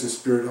gave us a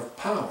spirit of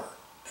power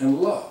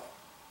and love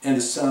and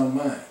a sound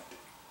mind.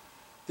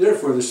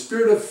 Therefore, the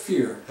spirit of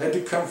fear had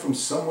to come from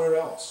somewhere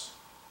else.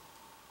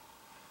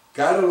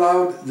 God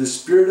allowed the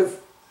spirit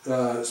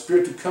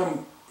to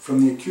come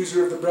from the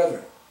accuser of the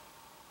brethren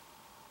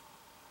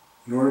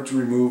in order to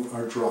remove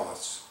our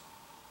dross.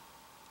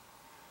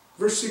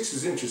 Verse 6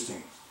 is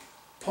interesting.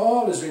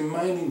 Paul is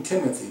reminding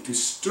Timothy to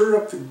stir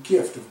up the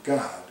gift of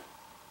God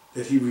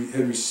that he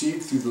had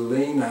received through the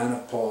laying on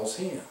of Paul's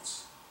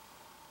hands.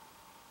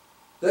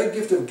 That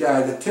gift of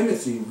God that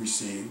Timothy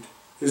received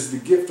is the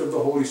gift of the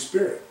Holy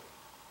Spirit.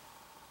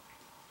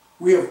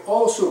 We have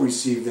also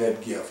received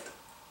that gift.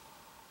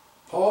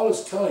 Paul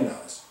is telling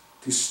us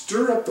to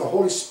stir up the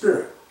Holy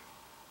Spirit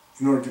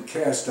in order to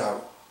cast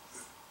out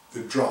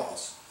the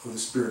dross of the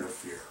spirit of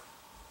fear.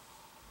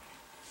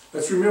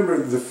 Let's remember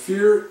the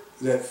fear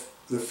that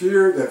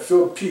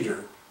filled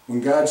Peter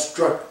when God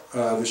struck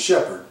the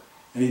shepherd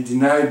and he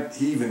denied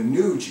he even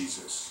knew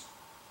Jesus.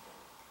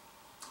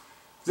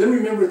 Then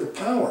remember the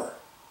power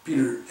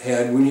Peter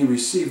had when he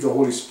received the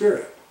Holy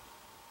Spirit.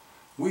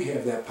 We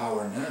have that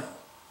power now.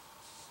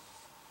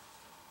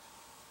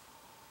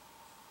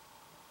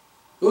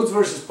 Those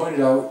verses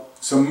pointed out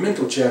some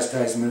mental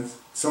chastisements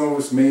some of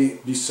us may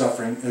be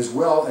suffering, as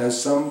well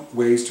as some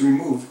ways to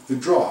remove the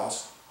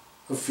dross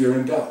of fear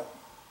and doubt.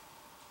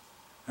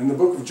 And the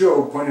book of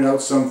Job pointed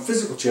out some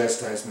physical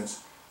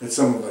chastisements that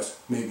some of us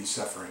may be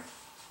suffering.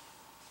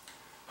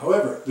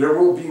 However, there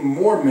will be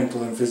more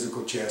mental and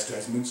physical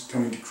chastisements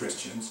coming to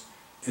Christians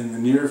in the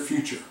near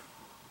future,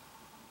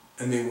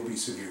 and they will be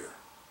severe.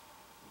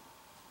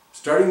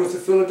 Starting with the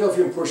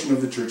Philadelphian portion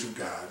of the Church of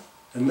God,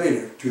 and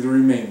later to the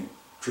remaining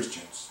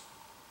Christians.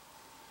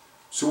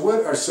 So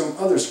what are some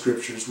other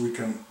scriptures we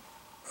can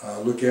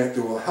look at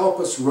that will help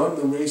us run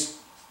the race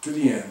to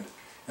the end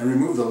and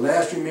remove the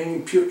last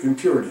remaining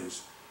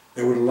impurities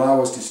that would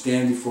allow us to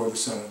stand before the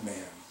Son of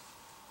Man?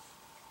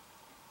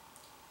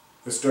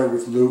 Let's start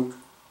with Luke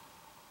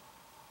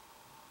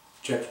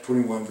chapter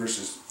 21,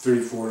 verses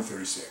 34 and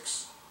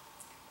 36.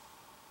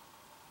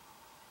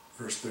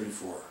 Verse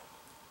 34.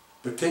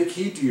 But take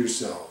heed to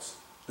yourselves,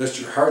 lest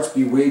your hearts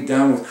be weighed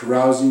down with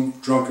carousing,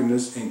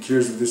 drunkenness, and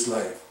cares of this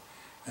life,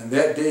 and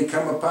that day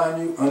come upon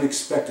you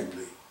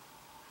unexpectedly.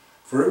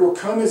 For it will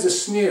come as a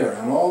snare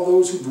on all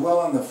those who dwell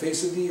on the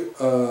face of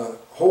the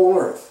whole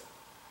earth.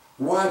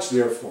 Watch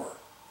therefore,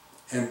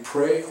 and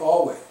pray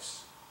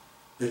always,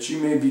 that you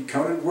may be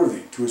counted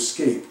worthy to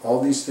escape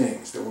all these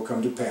things that will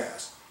come to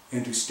pass,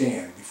 and to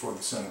stand before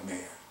the Son of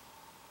Man.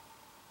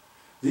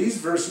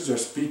 These verses are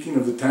speaking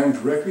of the time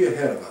directly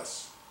ahead of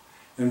us.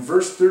 In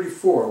verse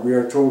 34, we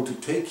are told to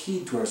take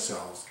heed to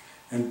ourselves,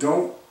 and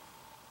don't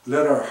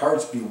let our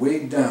hearts be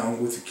weighed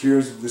down with the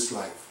cares of this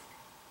life.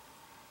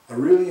 A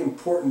really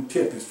important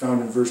tip is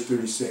found in verse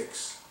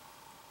 36.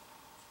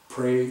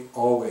 Pray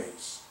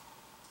always.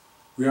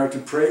 We are to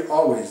pray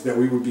always that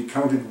we would be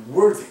counted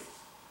worthy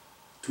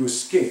to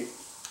escape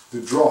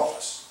the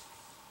dross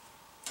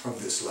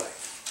of this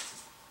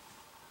life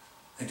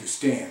and to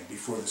stand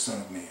before the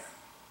Son of Man.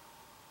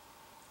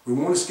 We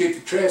won't escape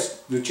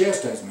the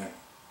chastisement,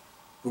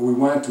 but we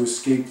want to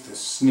escape the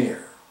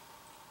snare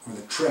or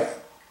the trap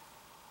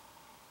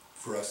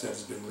for us that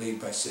has been laid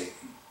by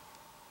Satan.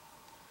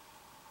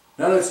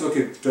 Now let's look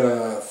at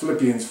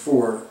Philippians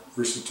 4,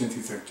 verses 10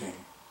 through 13.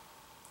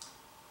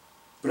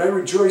 But I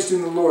rejoiced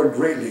in the Lord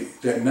greatly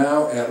that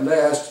now at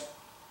last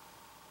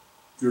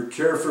your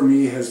care for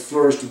me has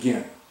flourished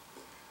again.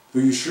 Though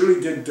you surely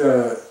did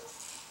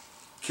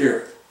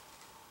care,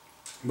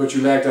 but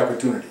you lacked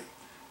opportunity.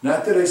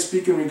 Not that I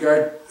speak in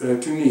regard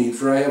to need,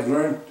 for I have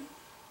learned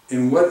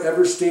in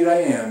whatever state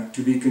I am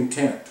to be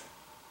content.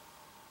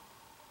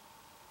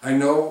 I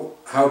know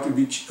how to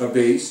be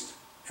abased,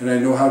 and I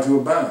know how to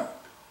abound.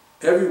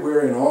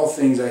 Everywhere in all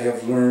things I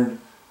have learned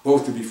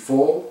both to be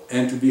full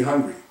and to be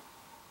hungry,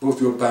 both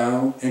to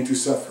abound and to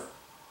suffer.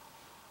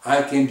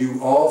 I can do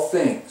all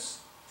things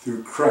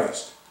through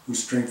Christ who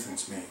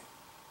strengthens me.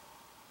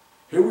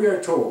 Here we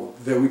are told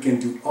that we can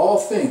do all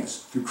things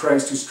through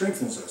Christ who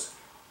strengthens us.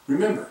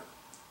 Remember,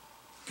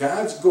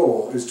 God's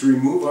goal is to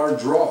remove our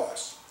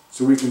dross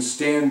so we can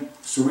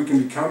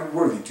be counted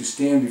worthy to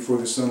stand before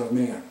the Son of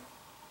Man.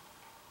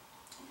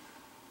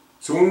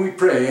 So when we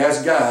pray,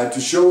 ask God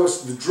to show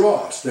us the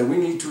dross that we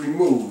need to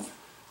remove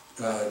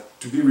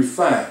to be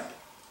refined.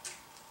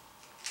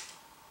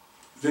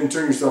 Then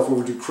turn yourself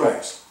over to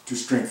Christ to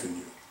strengthen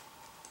you.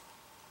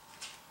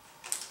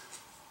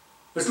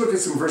 Let's look at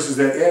some verses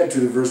that add to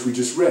the verse we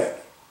just read.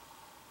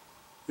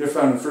 They're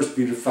found in 1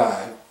 Peter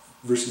 5,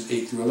 verses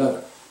 8 through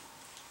 11.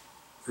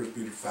 1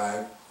 Peter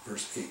 5,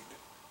 verse 8.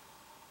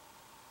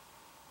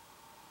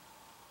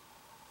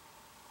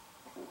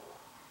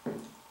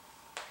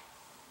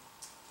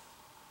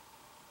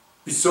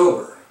 Be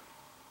sober,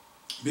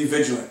 be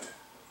vigilant,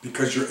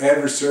 because your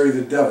adversary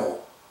the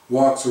devil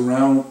walks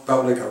around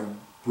about like a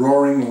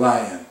roaring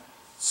lion,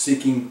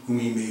 seeking whom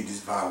he may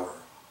devour.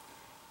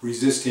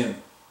 Resist him,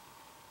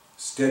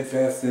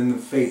 steadfast in the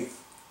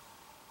faith,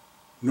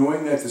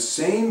 knowing that the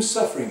same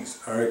sufferings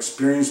are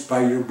experienced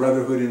by your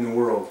brotherhood in the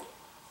world.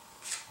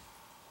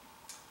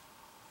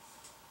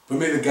 But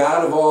may the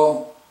God of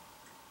all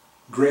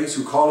grace,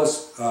 who called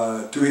us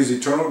to his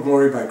eternal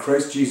glory by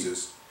Christ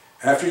Jesus,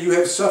 after you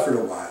have suffered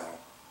a while,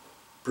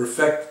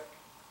 perfect,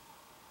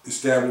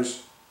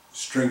 establish,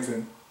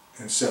 strengthen,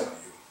 and settle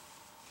you.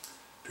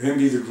 To him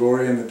be the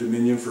glory and the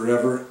dominion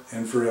forever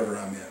and forever.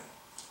 Amen.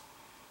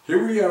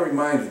 Here we are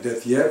reminded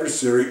that the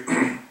adversary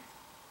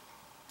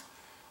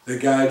that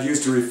God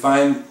used to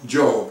refine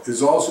Job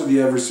is also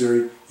the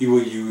adversary he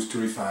will use to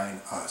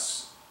refine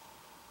us.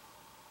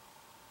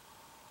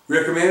 We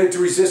are commanded to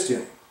resist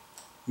him,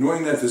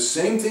 knowing that the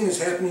same thing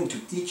is happening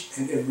to each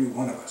and every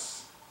one of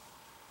us.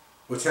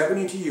 What's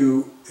happening to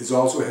you is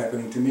also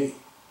happening to me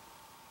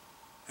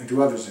and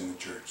to others in the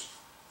church.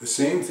 The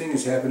same thing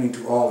is happening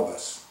to all of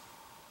us.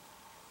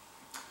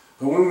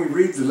 But when we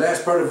read the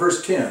last part of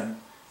verse 10,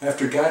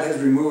 after God has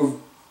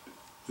removed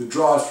the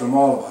dross from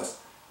all of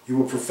us, he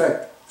will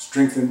perfect,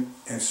 strengthen,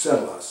 and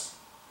settle us.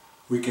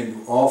 We can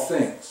do all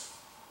things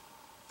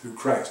through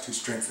Christ who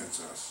strengthens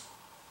us.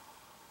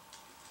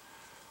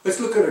 Let's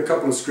look at a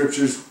couple of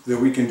scriptures that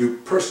we can do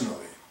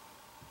personally.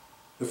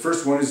 The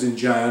first one is in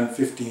John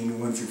 15,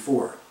 1 through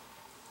 4.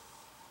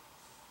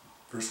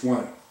 Verse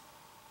 1.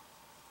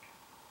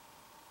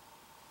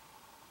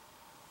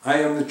 I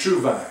am the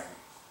true vine.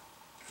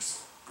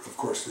 This, of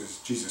course, is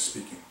Jesus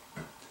speaking.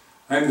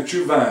 I am the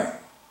true vine,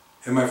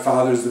 and my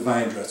Father is the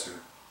vine dresser.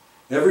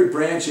 Every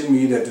branch in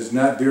me that does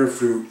not bear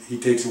fruit, he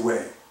takes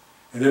away.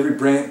 And every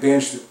branch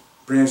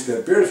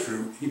that bears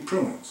fruit, he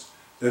prunes,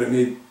 that it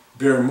may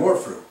bear more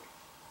fruit.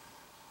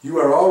 You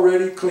are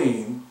already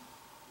clean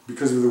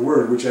because of the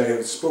word which I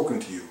have spoken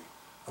to you.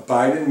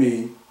 Abide in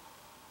me,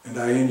 and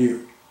I in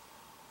you.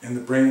 And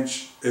the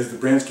branch, as the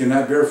branch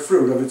cannot bear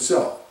fruit of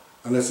itself,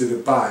 unless it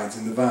abides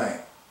in the vine,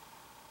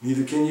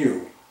 neither can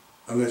you,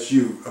 unless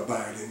you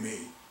abide in me.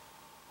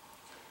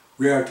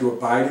 We are to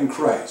abide in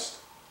Christ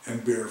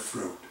and bear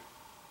fruit.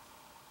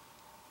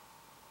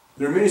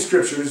 There are many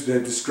scriptures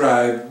that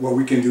describe what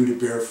we can do to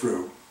bear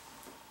fruit.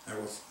 I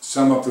will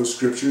sum up those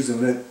scriptures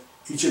and let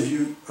each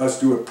of us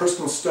do a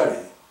personal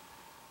study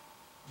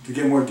to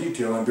get more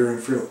detail on bearing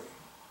fruit.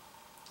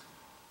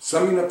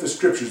 Summing up the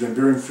scriptures and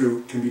bearing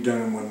fruit can be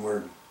done in one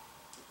word: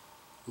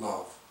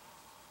 love.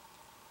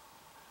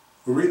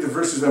 We'll read the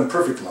verses on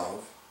perfect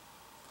love.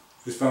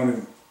 It's found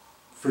in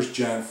 1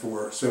 John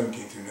 4,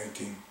 17 through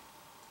 19.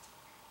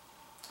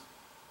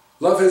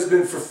 Love has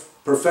been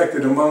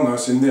perfected among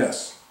us in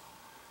this,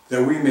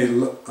 that we may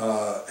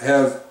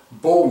have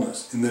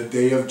boldness in the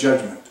day of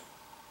judgment,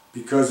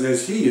 because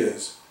as he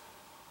is,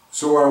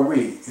 so are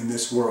we in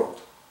this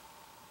world.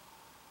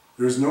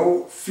 There is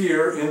no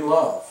fear in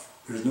love.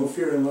 There is no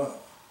fear in love.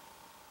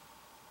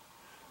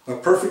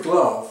 But perfect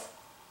love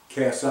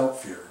casts out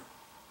fear,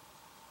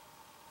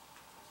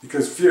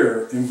 because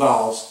fear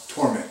involves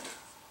torment.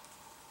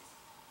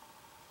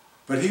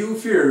 But he who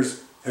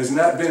fears has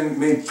not been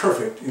made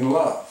perfect in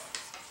love.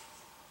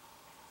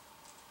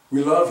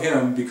 We love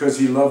him because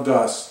he loved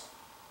us.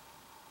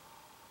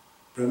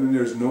 Brethren,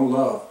 there is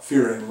no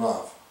fear in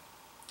love.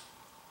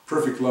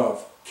 Perfect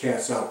love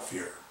casts out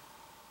fear.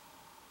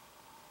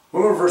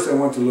 One more verse I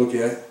want to look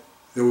at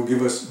that will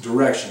give us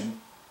direction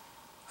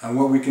on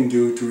what we can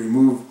do to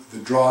remove the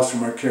dross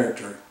from our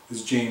character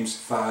is James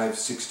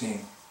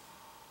 5:16.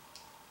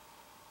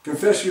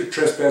 Confess your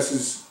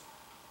trespasses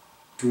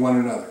to one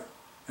another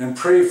and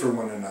pray for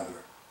one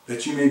another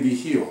that you may be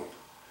healed.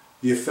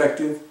 The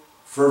effective,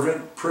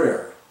 fervent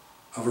prayer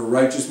of a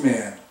righteous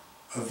man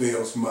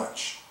avails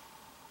much.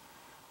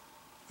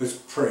 Let's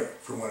pray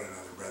for one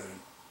another, brethren.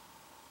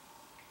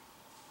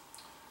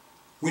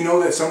 We know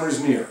that summer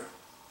is near.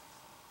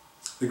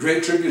 The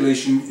Great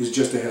Tribulation is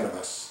just ahead of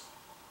us.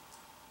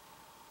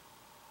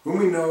 When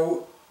we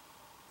know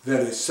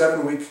that a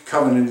 7-week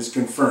covenant is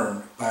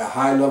confirmed by a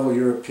high-level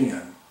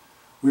European,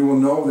 we will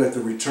know that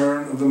the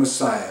return of the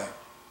Messiah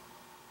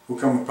will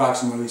come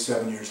approximately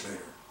 7 years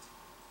later.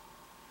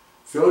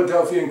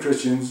 Philadelphian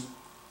Christians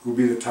will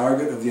be the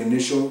target of the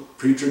initial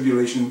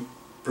pre-tribulation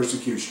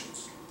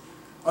persecutions.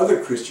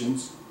 Other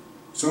Christians,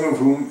 some of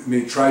whom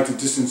may try to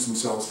distance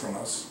themselves from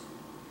us,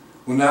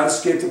 will not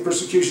escape the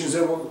persecutions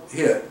that will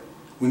hit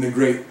when the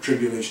Great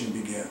Tribulation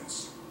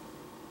begins.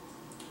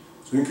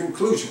 So in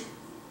conclusion,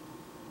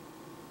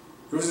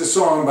 There was a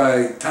song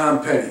by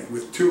Tom Petty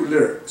with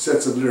two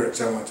sets of lyrics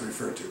I want to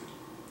refer to.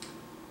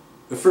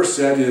 The first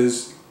set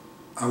is,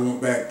 I won't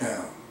back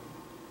down.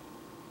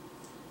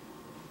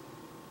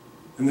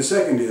 And the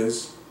second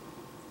is,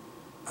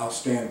 I'll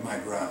stand my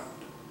ground.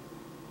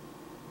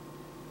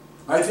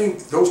 I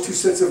think those two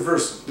sets of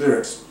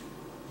lyrics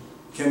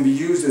can be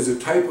used as a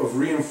type of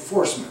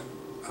reinforcement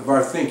of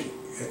our thinking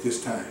at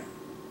this time.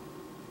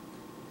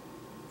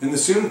 In the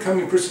soon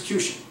coming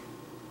persecution,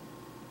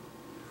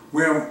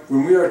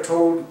 when we are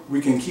told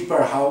we can keep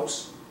our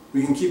house,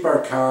 we can keep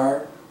our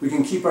car, we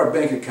can keep our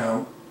bank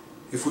account,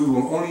 if we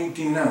will only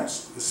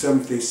denounce the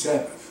seventh-day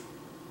Sabbath.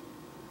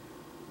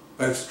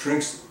 By the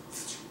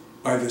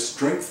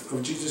strength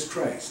of Jesus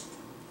Christ,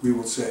 we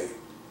will say,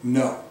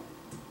 no,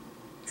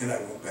 and I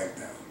won't back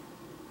down.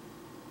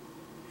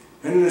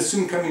 And in the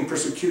soon coming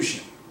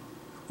persecution,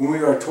 when we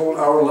are told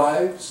our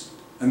lives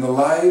and the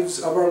lives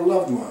of our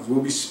loved ones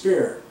will be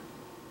spared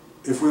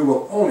if we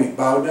will only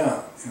bow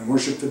down and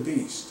worship the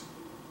beast,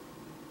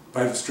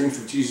 by the strength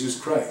of Jesus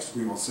Christ,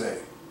 we will say,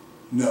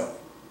 no,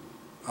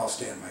 I'll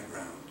stand my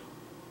ground.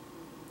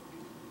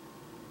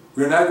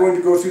 We are not going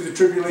to go through the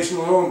tribulation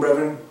alone,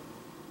 brethren.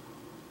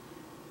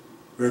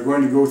 We are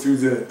going to go through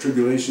the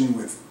tribulation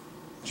with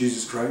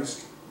Jesus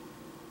Christ,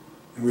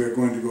 and we are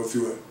going to go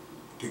through it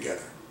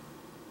together.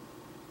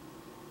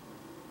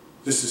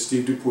 This is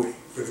Steve Dupuy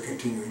for the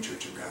Continuing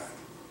Church of God.